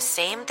you do the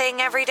same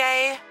thing every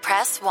day,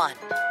 press 1.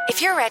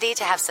 If you're ready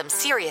to have some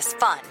serious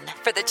fun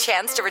for the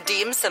chance to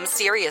redeem some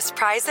serious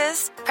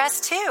prizes,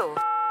 press 2.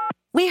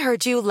 We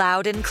heard you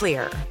loud and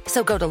clear.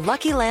 So go to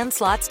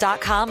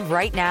LuckyLandSlots.com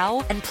right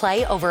now and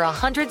play over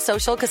 100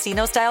 social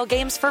casino-style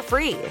games for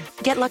free.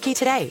 Get lucky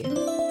today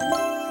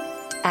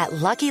at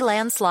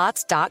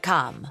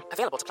LuckyLandSlots.com.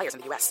 Available to players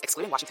in the U.S.,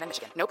 excluding Washington and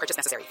Michigan. No purchase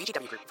necessary.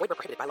 VGW Group. Void where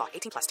prohibited by law.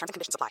 18 plus. Terms and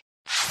conditions apply.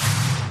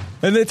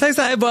 And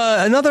Tyson, I have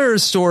another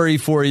story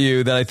for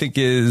you that I think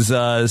is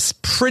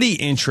pretty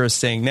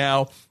interesting.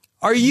 Now,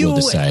 are you We'll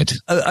decide.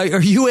 Are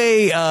you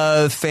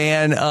a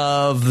fan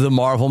of the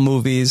Marvel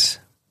movies?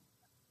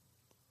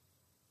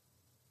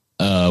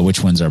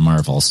 Which ones are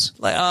Marvels?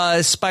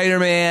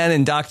 Spider-Man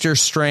and Doctor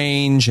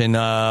Strange and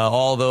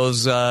all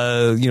those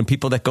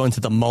people that go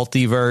into the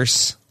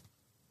multiverse.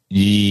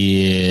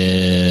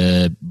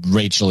 Yeah,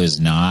 Rachel is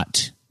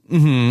not,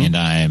 and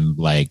I'm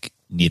like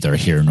neither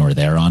here nor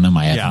there on them.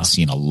 I haven't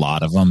seen a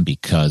lot of them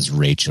because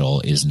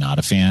Rachel is not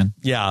a fan.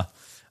 Yeah.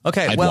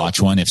 Okay. I'd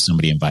watch one if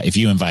somebody if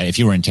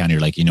you were in town, you're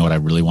like, you know what I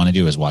really want to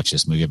do is watch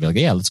this movie. I'd be like,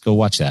 yeah, let's go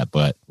watch that.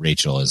 But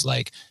Rachel is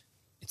like,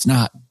 it's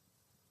not.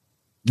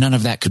 None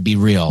of that could be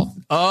real.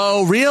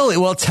 Oh, really?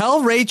 Well,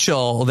 tell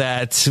Rachel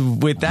that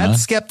with that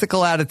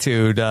skeptical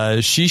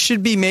attitude, she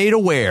should be made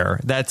aware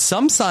that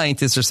some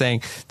scientists are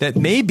saying that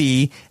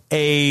maybe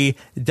a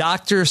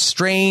Doctor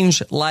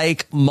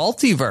Strange-like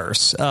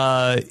multiverse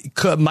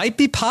might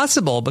be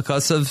possible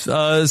because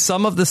of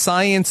some of the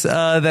science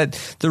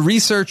that the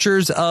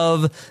researchers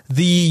of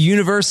the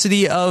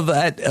University of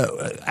at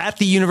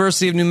the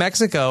University of New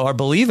Mexico are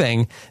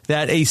believing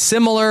that a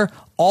similar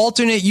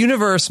alternate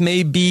universe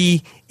may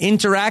be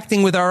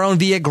interacting with our own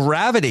via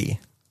gravity.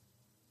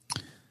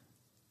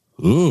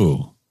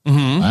 Ooh.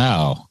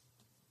 Wow.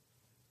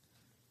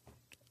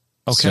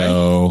 Okay.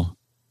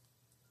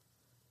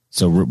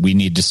 So we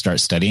need to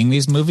start studying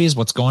these movies?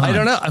 What's going on? I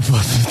don't know.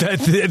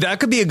 That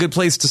could be a good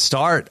place to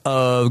start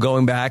of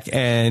going back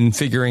and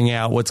figuring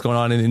out what's going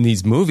on in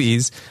these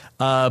movies.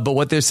 But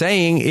what they're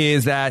saying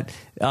is that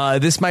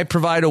this might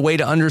provide a way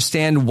to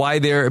understand why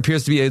there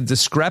appears to be a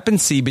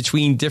discrepancy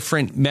between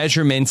different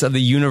measurements of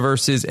the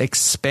universe's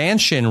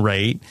expansion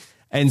rate.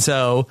 And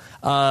so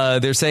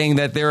they're saying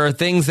that there are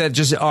things that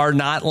just are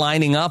not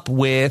lining up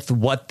with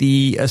what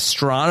the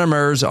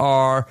astronomers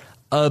are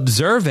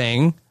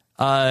observing.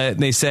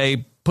 They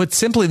say, put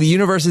simply, the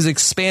universe is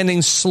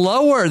expanding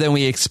slower than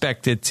we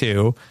expect it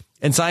to.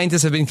 And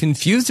scientists have been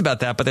confused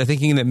about that, but they're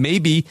thinking that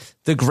maybe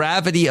the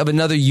gravity of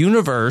another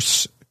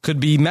universe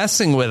could be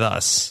messing with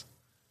us.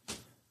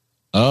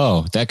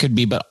 Oh, that could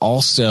be, but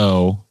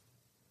also,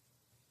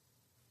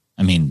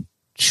 I mean,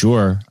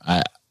 sure.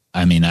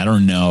 I mean, I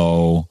don't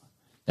know.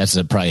 That's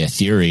probably a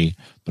theory,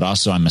 but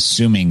also I'm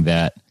assuming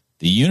that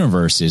the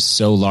universe is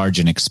so large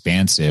and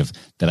expansive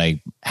that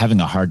I'm having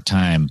a hard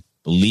time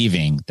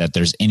believing that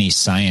there's any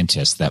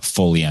scientists that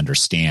fully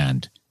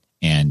understand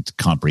and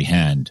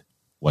comprehend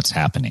what's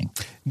happening.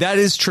 That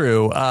is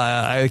true.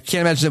 I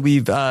can't imagine that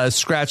we've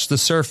scratched the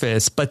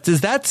surface, but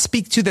does that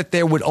speak to that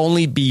there would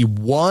only be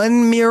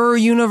one mirror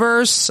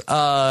universe?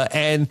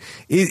 And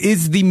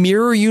is the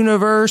mirror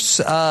universe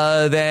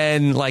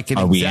then like an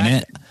Are we in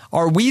it?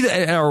 Are we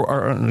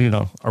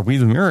are we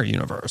the mirror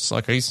universe?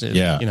 Like I used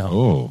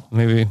to,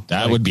 maybe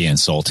that would be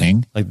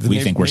insulting. Like we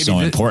think we're so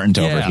important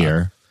over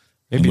here.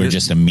 Maybe we're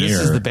just a mirror. This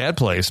is the bad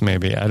place.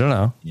 Maybe. I don't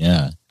know.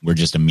 Yeah. We're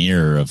just a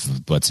mirror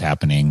of what's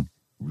happening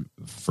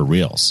for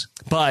reals.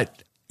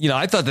 But,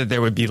 I thought that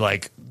there would be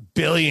like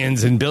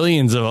billions and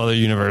billions of other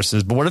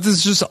universes. But what if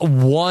there's just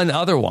one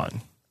other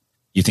one?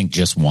 You think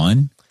just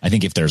one? I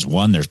think if there's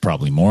one, there's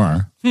probably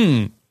more.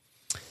 Yeah.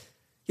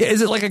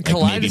 Is it like a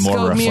kaleidoscope maybe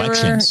more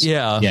reflections?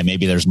 Mirror? Yeah.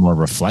 Maybe there's more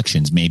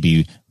reflections.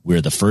 Maybe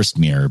we're the first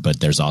mirror, but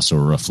there's also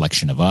a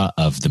reflection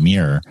of the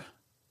mirror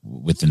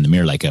within the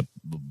mirror, like a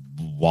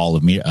hall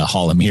of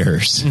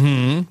mirrors,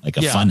 like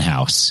a fun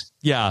house.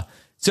 Yeah.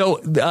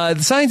 So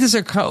the scientists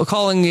are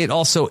calling it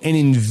also an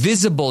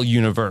invisible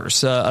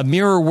universe, a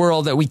mirror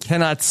world that we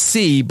cannot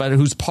see, but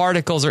whose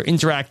particles are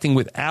interacting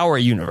with our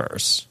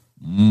universe.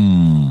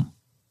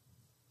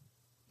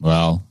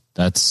 Well,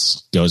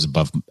 that goes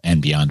above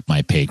and beyond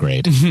my pay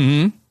grade.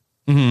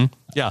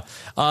 Yeah.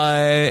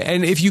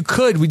 And if you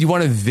could, would you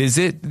want to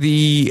visit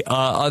the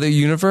other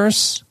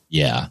universe?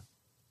 Yeah,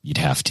 you'd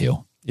have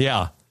to.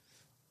 Yeah.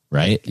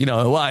 Right.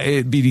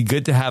 It'd be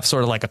good to have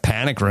sort of like a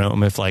panic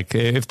room if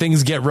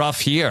things get rough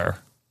here.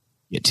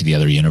 Get to the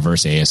other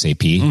universe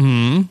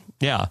ASAP.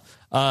 Yeah.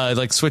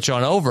 like switch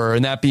on over.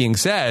 And that being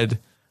said,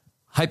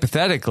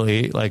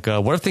 hypothetically, like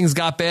what if things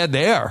got bad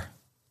there?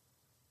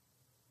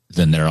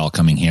 Then they're all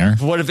coming here.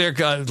 What if they're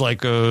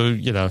like,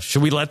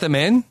 should we let them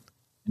in?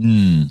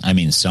 I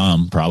mean,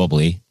 some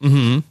probably.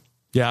 Mm-hmm.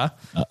 Yeah.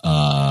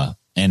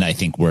 And I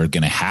think we're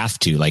going to have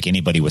to, like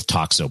anybody with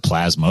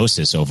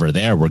toxoplasmosis over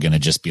there, we're going to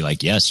just be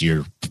like, yes,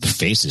 your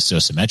face is so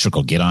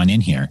symmetrical. Get on in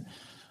here.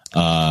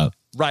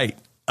 Right.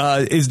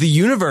 Is the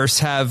universe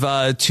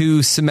have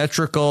two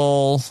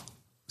symmetrical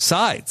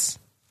sides?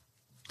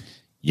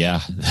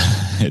 Yeah,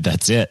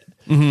 that's it.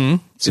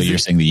 Mm-hmm. So you're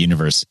saying the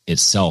universe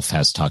itself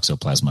has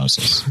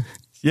toxoplasmosis?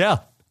 Yeah.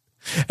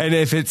 And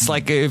if it's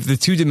like, if the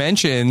two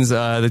dimensions,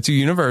 the two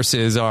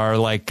universes are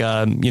like,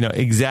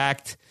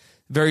 exact,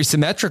 very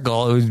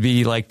symmetrical, it would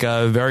be like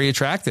very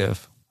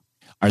attractive.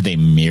 Are they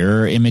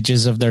mirror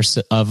images of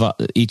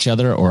each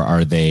other, or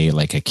are they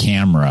like a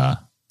camera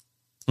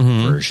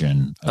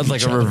version of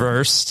like each a other?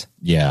 reversed?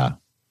 Yeah.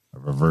 A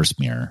reverse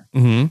mirror.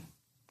 Mm-hmm.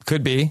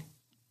 Could be.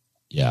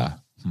 Yeah.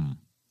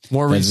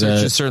 More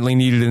research is certainly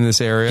needed in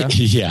this area.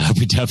 Yeah,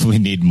 we definitely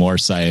need more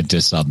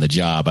scientists on the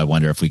job. I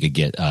wonder if we could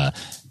get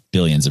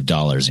billions of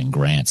dollars in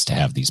grants to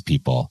have these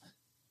people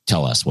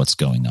tell us what's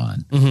going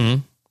on.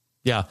 Mm-hmm.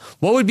 Yeah.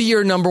 What would be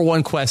your number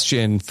one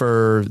question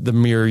for the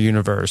mirror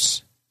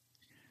universe?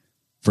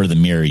 For the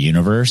mirror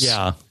universe?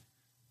 Yeah.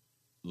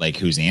 Like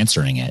who's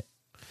answering it?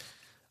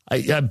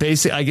 I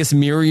guess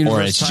mirror universe.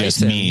 Or it's Tyson.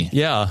 just me.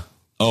 Yeah.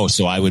 Oh,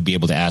 so I would be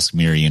able to ask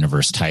mirror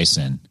universe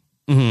Tyson.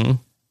 Mm-hmm.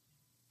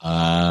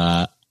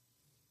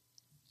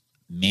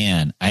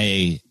 Man,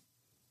 I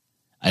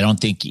don't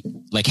think,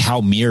 like, how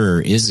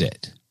mirror is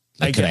it?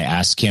 Like, could I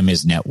ask him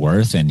his net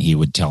worth and he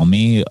would tell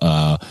me,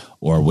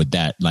 or would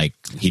that, like,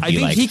 he'd be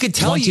like, he could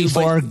tell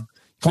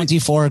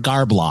 24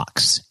 gar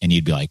blocks, and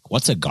you'd be like,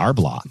 what's a gar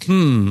block?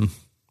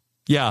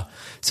 Yeah.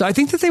 So I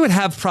think that they would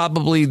have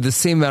probably the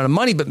same amount of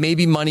money, but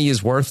maybe money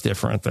is worth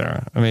different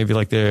there. Or maybe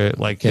like their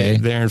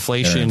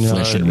inflation,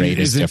 rate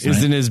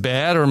isn't as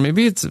bad, or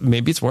maybe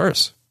it's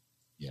worse.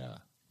 Yeah.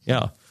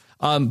 Yeah.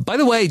 By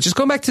the way, just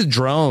going back to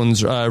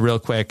drones real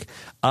quick,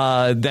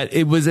 that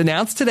it was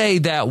announced today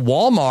that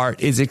Walmart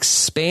is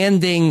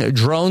expanding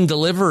drone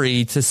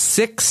delivery to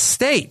 6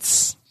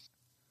 states.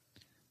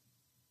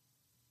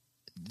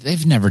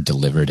 They've never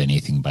delivered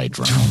anything by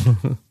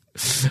drone.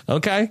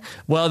 Okay.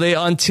 Well, they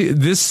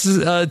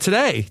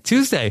today,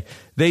 Tuesday,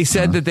 they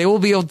said that they will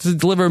be able to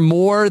deliver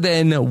more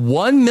than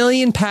 1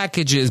 million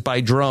packages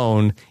by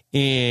drone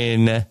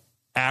in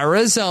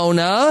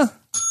Arizona,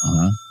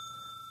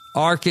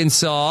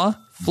 Arkansas,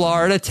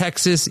 Florida,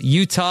 Texas,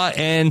 Utah,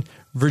 and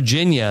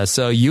Virginia.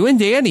 So you and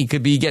Danny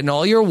could be getting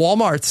all your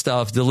Walmart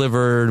stuff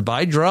delivered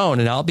by drone,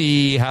 and I'll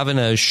be having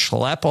a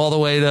schlep all the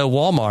way to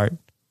Walmart.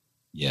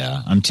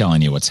 Yeah, I'm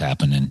telling you what's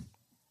happening.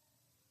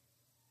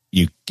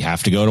 You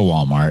have to go to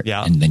Walmart,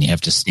 and then you have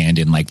to stand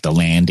in like the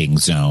landing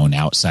zone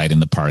outside in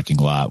the parking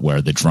lot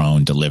where the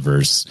drone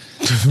delivers,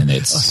 and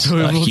it's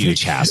a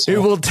huge hassle. It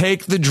will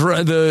take the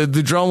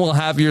drone will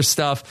have your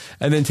stuff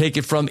and then take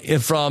it from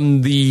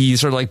the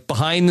sort of like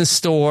behind the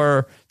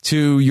store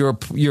to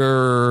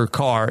your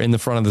car in the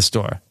front of the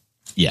store.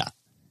 Yeah.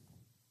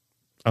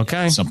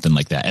 Okay. Yeah, something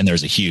like that. And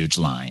there's a huge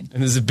line.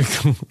 And there's a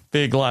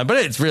big line, but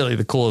it's really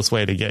the coolest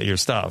way to get your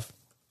stuff.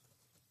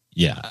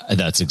 Yeah,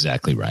 that's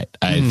exactly right.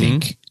 I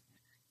think.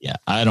 Yeah,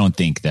 I don't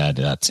think that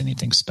that's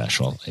anything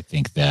special. I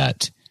think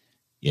that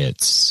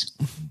it's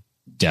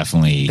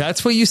definitely...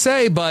 That's what you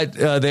say, but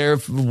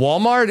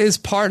Walmart is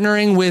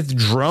partnering with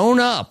Drone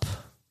Up.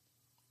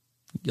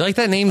 You like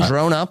that name,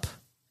 Drone Up?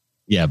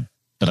 Yeah,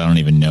 but I don't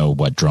even know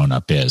what Drone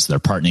Up is. They're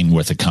partnering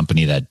with a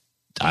company that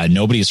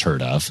nobody's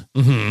heard of.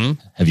 Mm-hmm.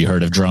 Have you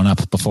heard of Drone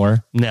Up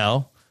before?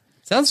 No.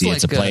 Sounds like...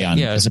 It's a play on,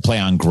 it's a play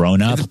on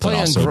Grown Up, but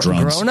also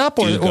drones. Grown Up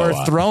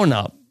or Thrown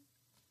Up?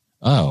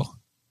 Oh,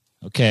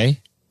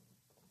 okay.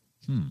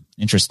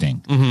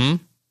 Interesting.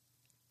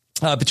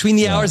 Mm-hmm. Between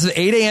the hours of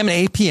 8 a.m. and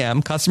 8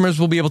 p.m., customers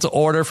will be able to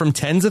order from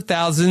tens of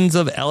thousands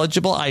of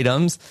eligible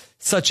items,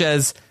 such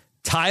as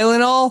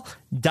Tylenol,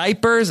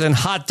 diapers, and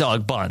hot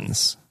dog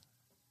buns.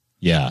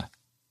 Yeah.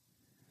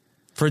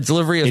 For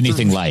delivery of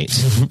anything light.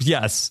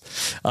 Yes.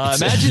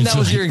 Imagine that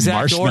was your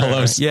exact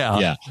marshmallows.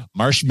 Order. Yeah.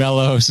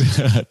 Marshmallows,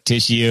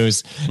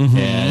 tissues,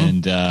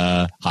 and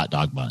hot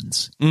dog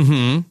buns.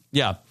 Mm-hmm.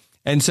 Yeah.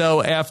 And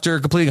so after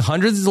completing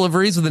hundreds of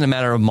deliveries within a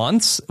matter of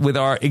months with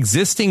our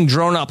existing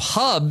Drone Up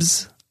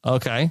hubs,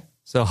 okay,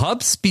 so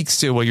hub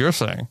speaks to what you're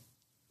saying.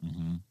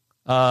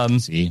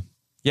 See?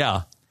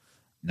 Yeah.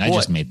 And I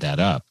just made that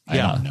up. I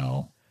don't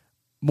know.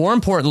 More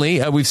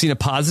importantly, we've seen a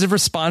positive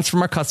response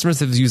from our customers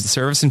that have used the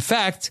service. In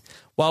fact,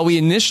 while we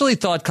initially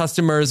thought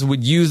customers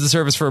would use the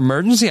service for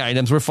emergency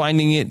items, we're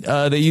finding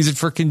they use it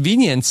for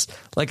convenience,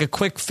 like a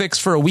quick fix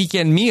for a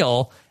weekend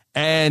meal,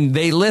 and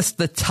they list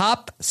the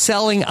top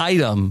selling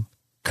item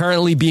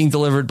currently being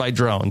delivered by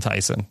drone,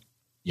 Tyson.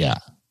 Yeah.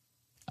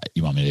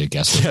 You want me to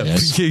guess what it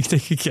is? Take a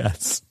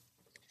guess.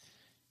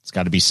 It's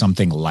got to be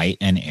something light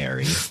and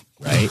airy,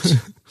 right?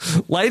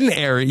 Light and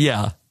airy,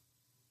 yeah.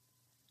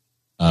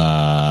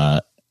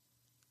 Rice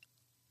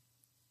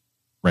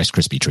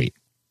Krispie treat.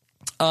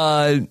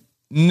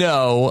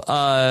 No.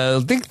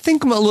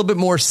 Think a little bit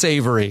more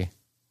savory.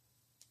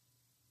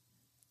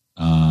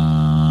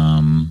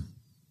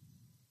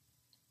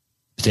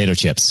 Potato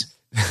chips.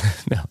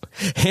 No.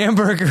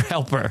 Hamburger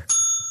helper.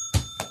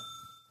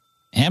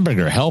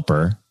 Hamburger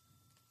helper.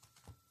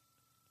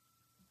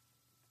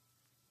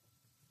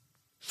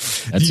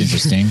 That's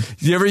interesting.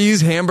 Do you ever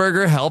use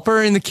hamburger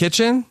helper in the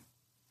kitchen?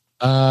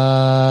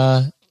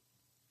 No.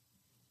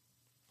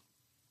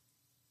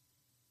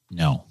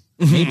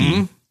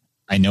 Maybe.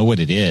 I know what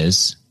it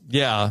is.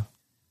 Yeah.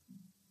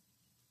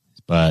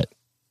 But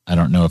I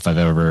don't know if I've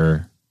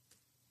ever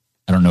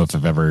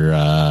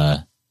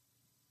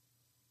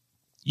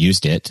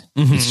used it.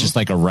 It's just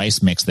like a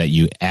rice mix that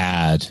you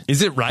add.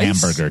 Is it rice?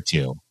 Hamburger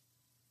to.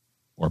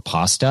 Or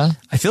pasta?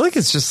 I feel like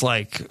it's just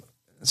like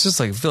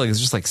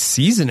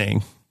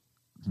seasoning.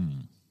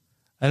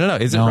 I don't know.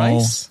 Is it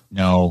rice?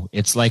 No,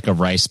 it's like a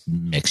rice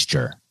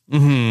mixture.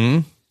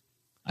 I'm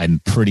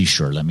pretty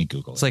sure. Let me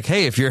Google It's like,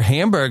 hey, if your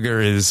hamburger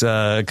is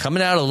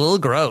coming out a little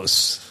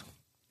gross,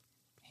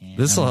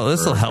 this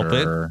will help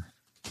it.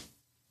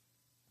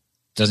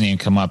 Doesn't even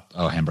come up.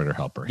 Oh, hamburger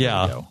helper. Here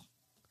we go.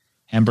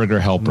 Hamburger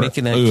helper.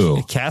 Making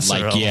a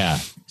casserole. Like, yeah.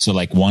 So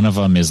like one of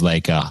them is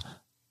like a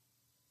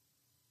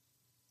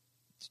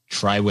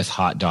try with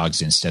hot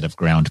dogs instead of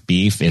ground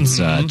beef. It's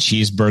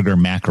cheeseburger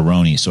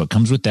macaroni. So it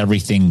comes with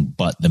everything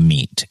but the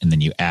meat. And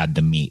then you add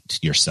the meat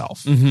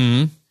yourself.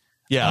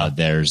 Yeah.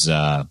 There's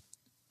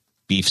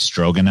beef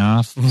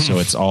stroganoff. So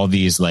it's all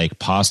these like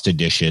pasta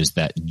dishes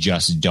that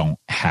just don't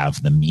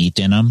have the meat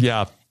in them.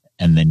 Yeah.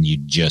 And then you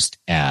just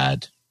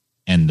add,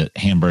 and the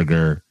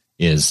hamburger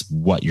is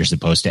what you're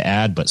supposed to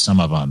add. But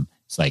some of them,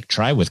 it's like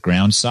try with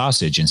ground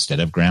sausage instead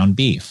of ground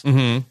beef.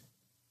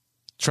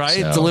 Try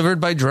it delivered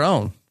by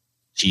drone.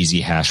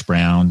 Cheesy hash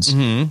browns.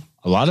 A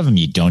lot of them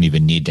you don't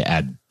even need to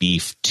add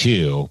beef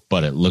to,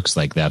 but it looks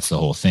like that's the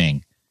whole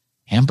thing.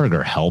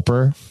 Hamburger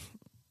helper,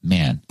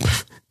 man.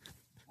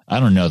 I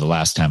don't know the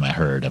last time I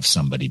heard of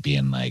somebody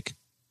being like,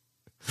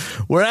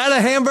 we're at a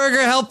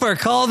hamburger helper.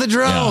 Call the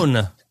drone.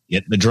 Yeah,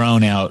 get the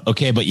drone out.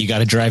 Okay, but you got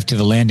to drive to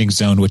the landing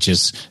zone, which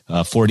is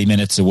 40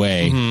 minutes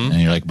away. And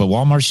you're like, but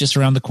Walmart's just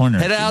around the corner.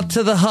 Head out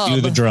to the hub.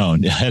 Do the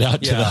drone. Head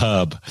out to the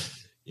hub.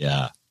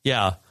 Yeah.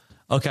 Yeah.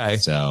 Okay.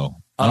 So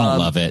I don't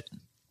love it.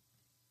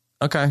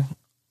 Okay.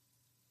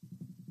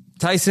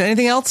 Tyson,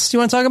 anything else you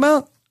want to talk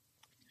about?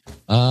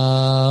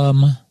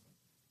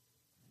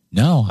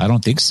 No, I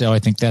don't think so. I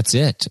think that's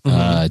it.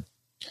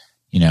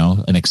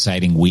 An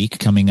exciting week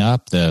coming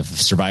up, the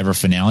Survivor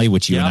finale,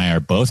 which you and I are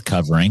both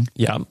covering.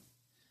 Yeah.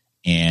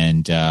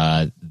 And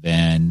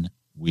then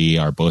we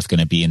are both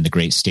going to be in the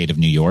great state of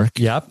New York.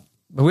 Yep.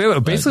 We're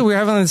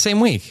having the same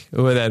week.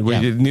 We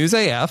did News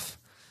AF.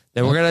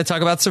 Then we're going to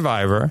talk about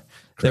Survivor.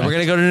 Correct. Then we're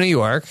going to go to New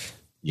York.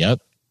 Yep.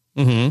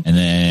 And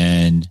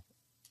then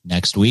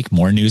next week,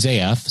 more News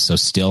AF. So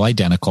still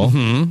identical.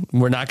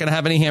 We're not going to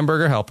have any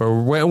hamburger helper.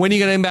 When are you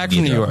getting back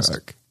from New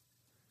York?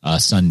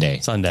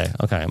 Sunday.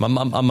 Okay.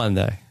 On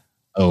Monday.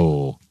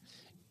 Oh,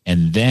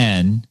 and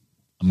then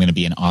I'm going to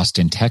be in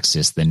Austin,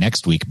 Texas the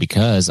next week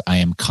because I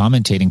am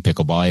commentating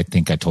pickleball. I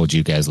think I told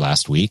you guys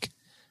last week.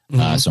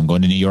 So I'm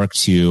going to New York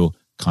to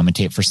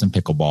commentate for some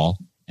pickleball.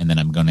 And then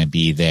I'm going to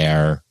be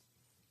there.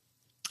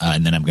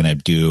 And then I'm going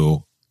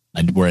to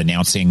we're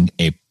announcing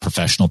a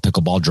professional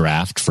pickleball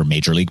draft for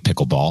Major League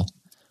Pickleball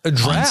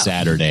on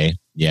Saturday.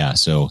 Yeah.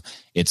 So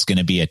it's going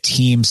to be a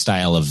team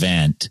style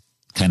event,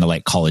 kind of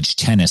like college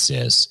tennis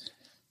is.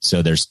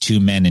 So there's 2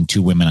 men and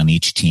 2 women on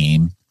each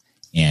team,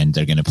 and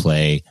they're going to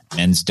play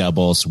men's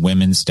doubles,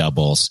 women's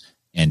doubles,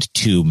 and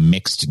 2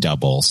 mixed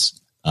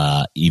doubles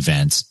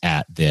events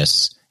at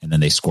this. And then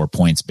they score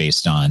points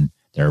based on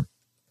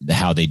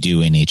how they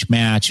do in each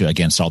match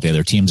against all the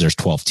other teams. There's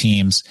 12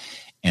 teams.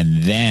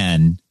 And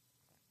then,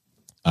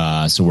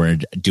 so we're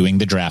doing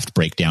the draft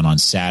breakdown on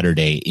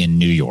Saturday in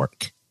New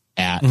York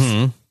at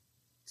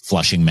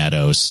Flushing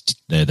Meadows,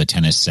 the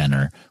tennis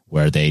center,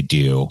 where they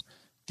do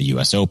the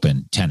U.S.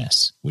 Open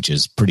tennis, which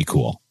is pretty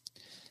cool.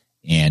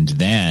 And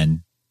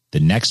then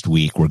the next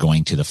week, we're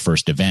going to the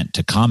first event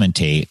to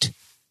commentate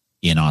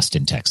in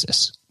Austin,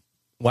 Texas.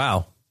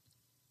 Wow.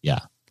 Yeah.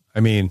 I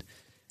mean,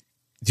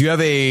 do you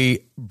have a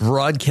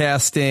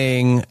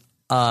broadcasting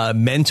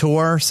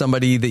mentor,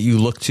 somebody that you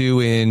look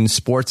to in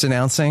sports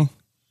announcing?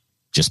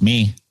 Just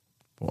me.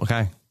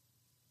 Okay.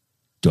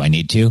 Do I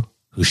need to?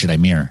 Who should I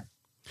mirror?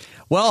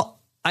 Well,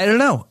 I don't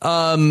know.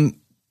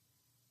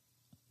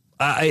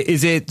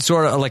 Is it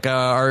sort of like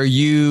are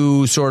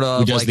you sort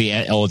of who does like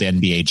the old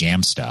NBA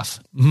Jam stuff?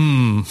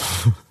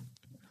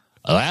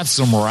 That's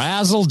some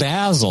razzle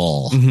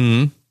dazzle.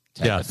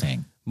 Type of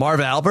thing. Marv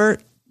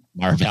Albert.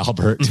 Marv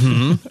Albert. Do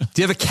you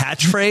have a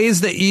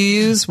catchphrase that you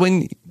use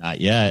when?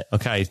 Not yet.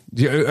 Okay.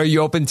 Are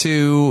you open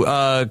to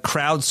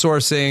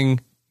crowdsourcing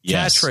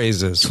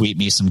catchphrases? Tweet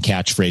me some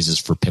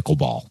catchphrases for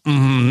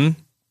pickleball.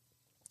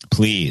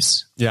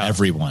 Please,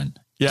 everyone.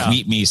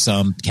 Tweet me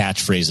some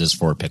catchphrases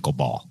for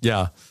pickleball.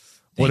 Yeah.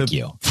 Thank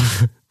you.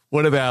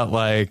 What about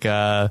like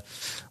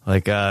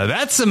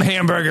that's some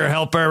hamburger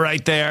helper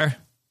right there?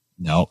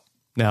 No.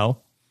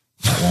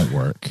 That won't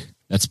work.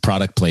 That's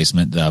product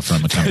placement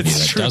from a company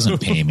that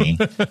doesn't pay me.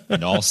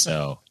 And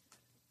also,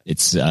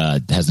 it's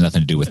has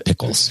nothing to do with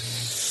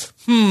pickles.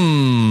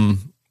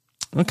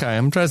 Okay,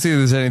 I'm trying to see if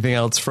there's anything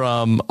else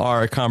from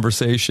our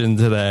conversation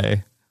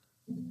today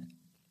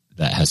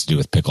that has to do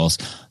with pickles.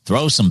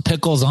 Throw some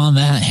pickles on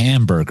that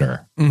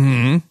hamburger.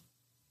 Mm-hmm.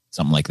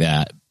 Something like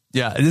that.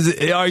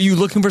 Yeah. Are you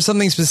looking for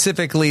something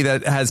specifically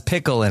that has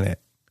pickle in it?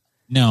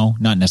 No,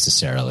 not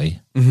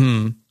necessarily.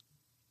 Mm-hmm.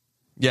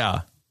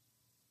 Yeah.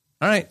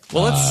 All right.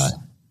 Well,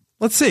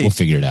 let's see. We'll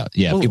figure it out.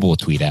 Yeah, people will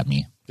tweet at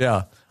me.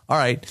 Yeah. All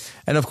right.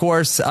 And of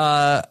course,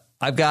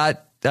 I've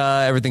got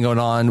everything going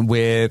on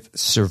with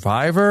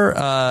Survivor.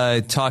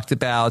 Talked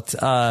about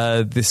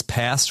this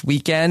past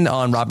weekend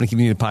on Robin and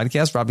Keefe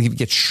podcast. Robin and Keefe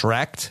gets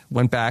Shrek'd.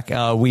 Went back.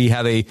 We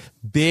have a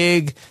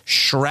big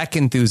Shrek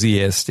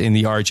enthusiast in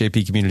the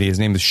RHAP community. His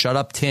name is Shut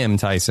Up Tim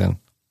Tyson.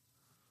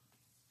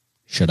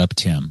 Shut Up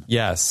Tim.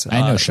 Yes.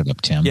 I know Shut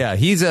Up Tim. Yeah,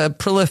 he's a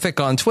prolific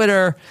on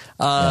Twitter.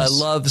 Yes.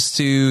 Loves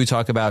to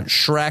talk about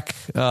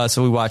Shrek.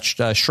 So we watched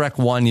Shrek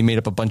 1. He made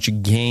up a bunch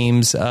of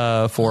games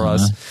for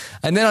us.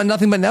 And then on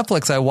Nothing But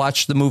Netflix, I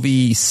watched the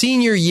movie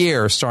Senior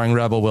Year starring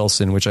Rebel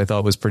Wilson, which I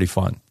thought was pretty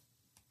fun.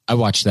 I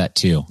watched that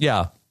too.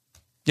 Yeah.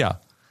 Yeah.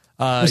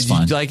 It was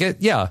fun. Did you like it?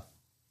 Yeah.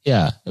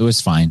 Yeah, it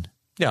was fine.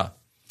 Yeah.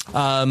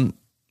 And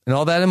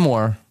all that and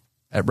more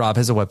at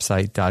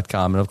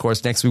robhasawebsite.com. And of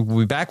course, next week we'll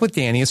be back with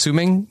Danny,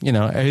 assuming,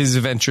 his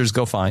adventures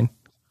go fine.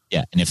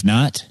 Yeah. And if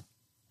not,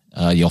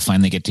 you'll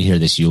finally get to hear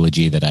this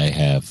eulogy that I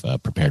have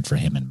prepared for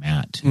him and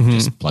Matt.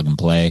 Just plug and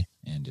play,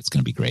 and it's going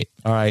to be great.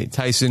 All right,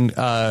 Tyson,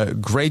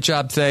 great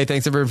job today.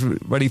 Thanks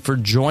everybody for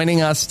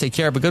joining us. Take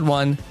care. Have a good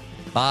one.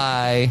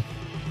 Bye.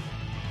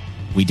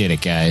 We did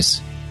it,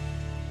 guys.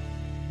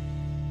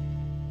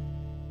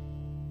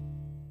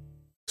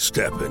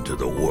 Step into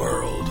the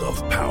world of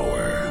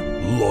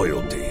power,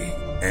 loyalty,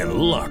 and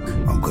luck.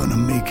 I'm gonna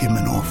make him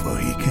an offer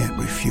he can't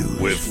refuse.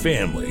 With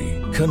family,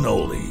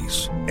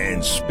 cannolis,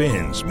 and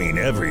spins mean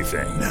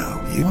everything.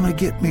 Now, you wanna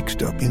get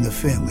mixed up in the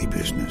family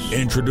business.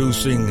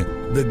 Introducing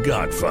The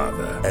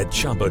Godfather at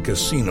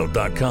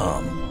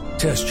ChumbaCasino.com.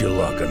 Test your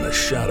luck in the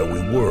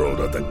shadowy world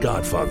of The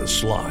Godfather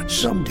slot.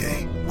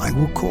 Someday, I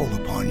will call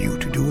upon you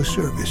to do a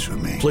service for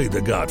me. Play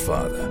The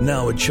Godfather,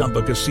 now at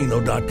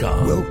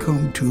ChumbaCasino.com.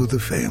 Welcome to the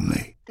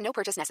family. No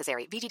purchase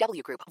necessary.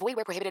 VGW Group. Void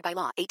where prohibited by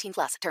law.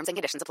 18+. Terms and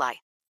conditions apply.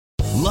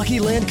 Lucky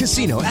Land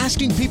Casino,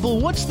 asking people,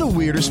 what's the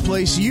weirdest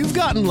place you've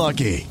gotten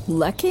lucky?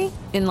 Lucky?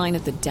 In line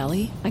at the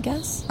deli, I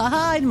guess?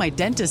 Aha, in my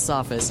dentist's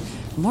office.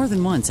 More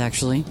than once,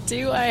 actually.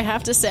 Do I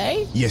have to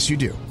say? Yes, you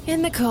do.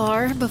 In the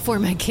car before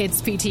my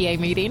kids' PTA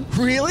meeting.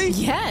 Really?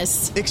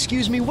 Yes.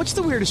 Excuse me, what's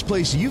the weirdest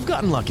place you've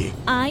gotten lucky?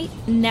 I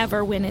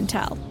never win and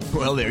tell.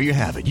 Well, there you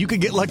have it. You can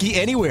get lucky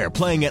anywhere,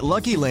 playing at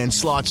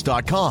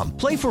LuckyLandSlots.com.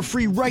 Play for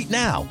free right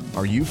now.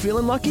 Are you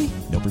feeling lucky?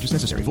 No purchase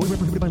necessary. Void where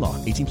prohibited by law.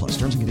 18+.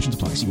 Terms and conditions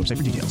apply. See website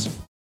for details.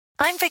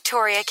 I'm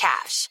Victoria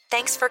Cash.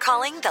 Thanks for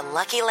calling the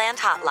Lucky Land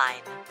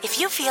Hotline. If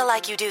you feel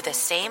like you do the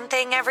same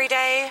thing every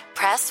day,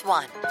 press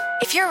 1.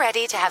 If you're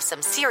ready to have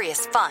some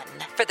serious fun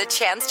for the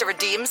chance to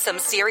redeem some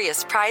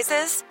serious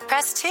prizes,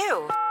 press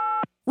 2.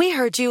 We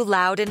heard you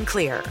loud and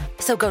clear.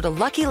 So go to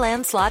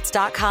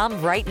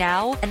LuckyLandSlots.com right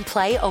now and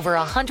play over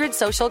 100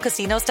 social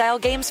casino-style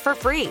games for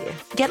free.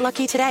 Get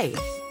lucky today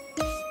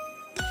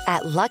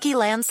at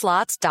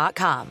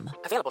LuckyLandSlots.com.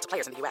 Available to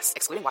players in the U.S.,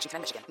 excluding Washington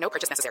and Michigan. No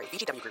purchase necessary.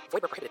 VGW Group.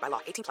 Void where prohibited by law.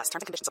 18+. Terms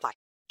and conditions apply.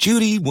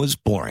 Judy was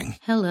boring.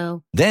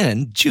 Hello.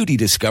 Then Judy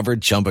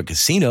discovered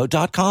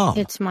ChumbaCasino.com.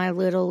 It's my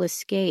little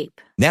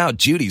escape. Now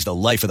Judy's the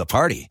life of the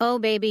party. Oh,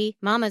 baby,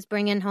 mama's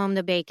bringing home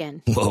the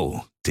bacon.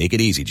 Whoa, take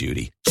it easy,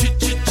 Judy.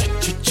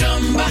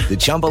 The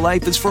Chumba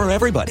life is for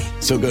everybody.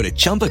 So go to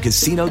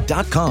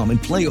ChumbaCasino.com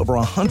and play over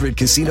 100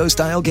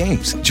 casino-style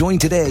games. Join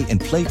today and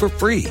play for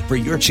free for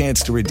your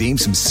chance to redeem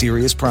some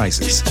serious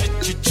prizes.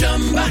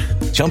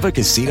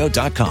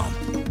 ChumbaCasino.com.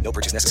 No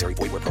purchase necessary.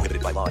 Void where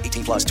prohibited by law.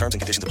 18+. Terms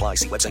and conditions apply.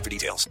 See website for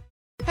details.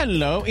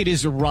 Hello, it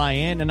is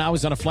Ryan, and I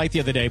was on a flight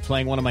the other day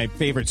playing one of my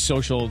favorite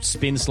social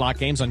spin slot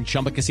games on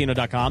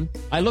ChumbaCasino.com.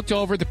 I looked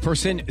over at the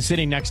person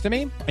sitting next to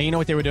me, and you know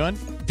what they were doing?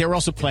 They were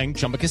also playing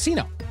Chumba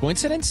Casino.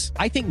 Coincidence?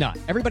 I think not.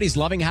 Everybody's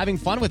loving having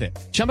fun with it.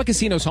 Chumba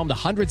Casino is home to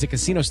hundreds of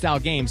casino-style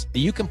games that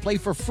you can play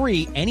for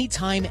free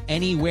anytime,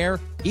 anywhere,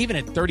 even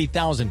at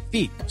 30,000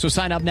 feet. So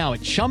sign up now at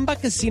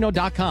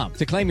ChumbaCasino.com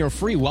to claim your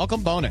free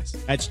welcome bonus.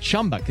 That's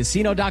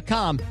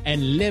ChumbaCasino.com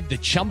and live the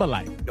Chumba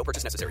life. No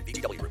purchase necessary.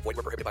 VGW Group. Void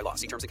where prohibited by law.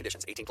 See terms and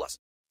conditions. 18+.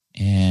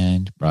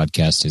 And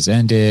broadcast has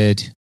ended.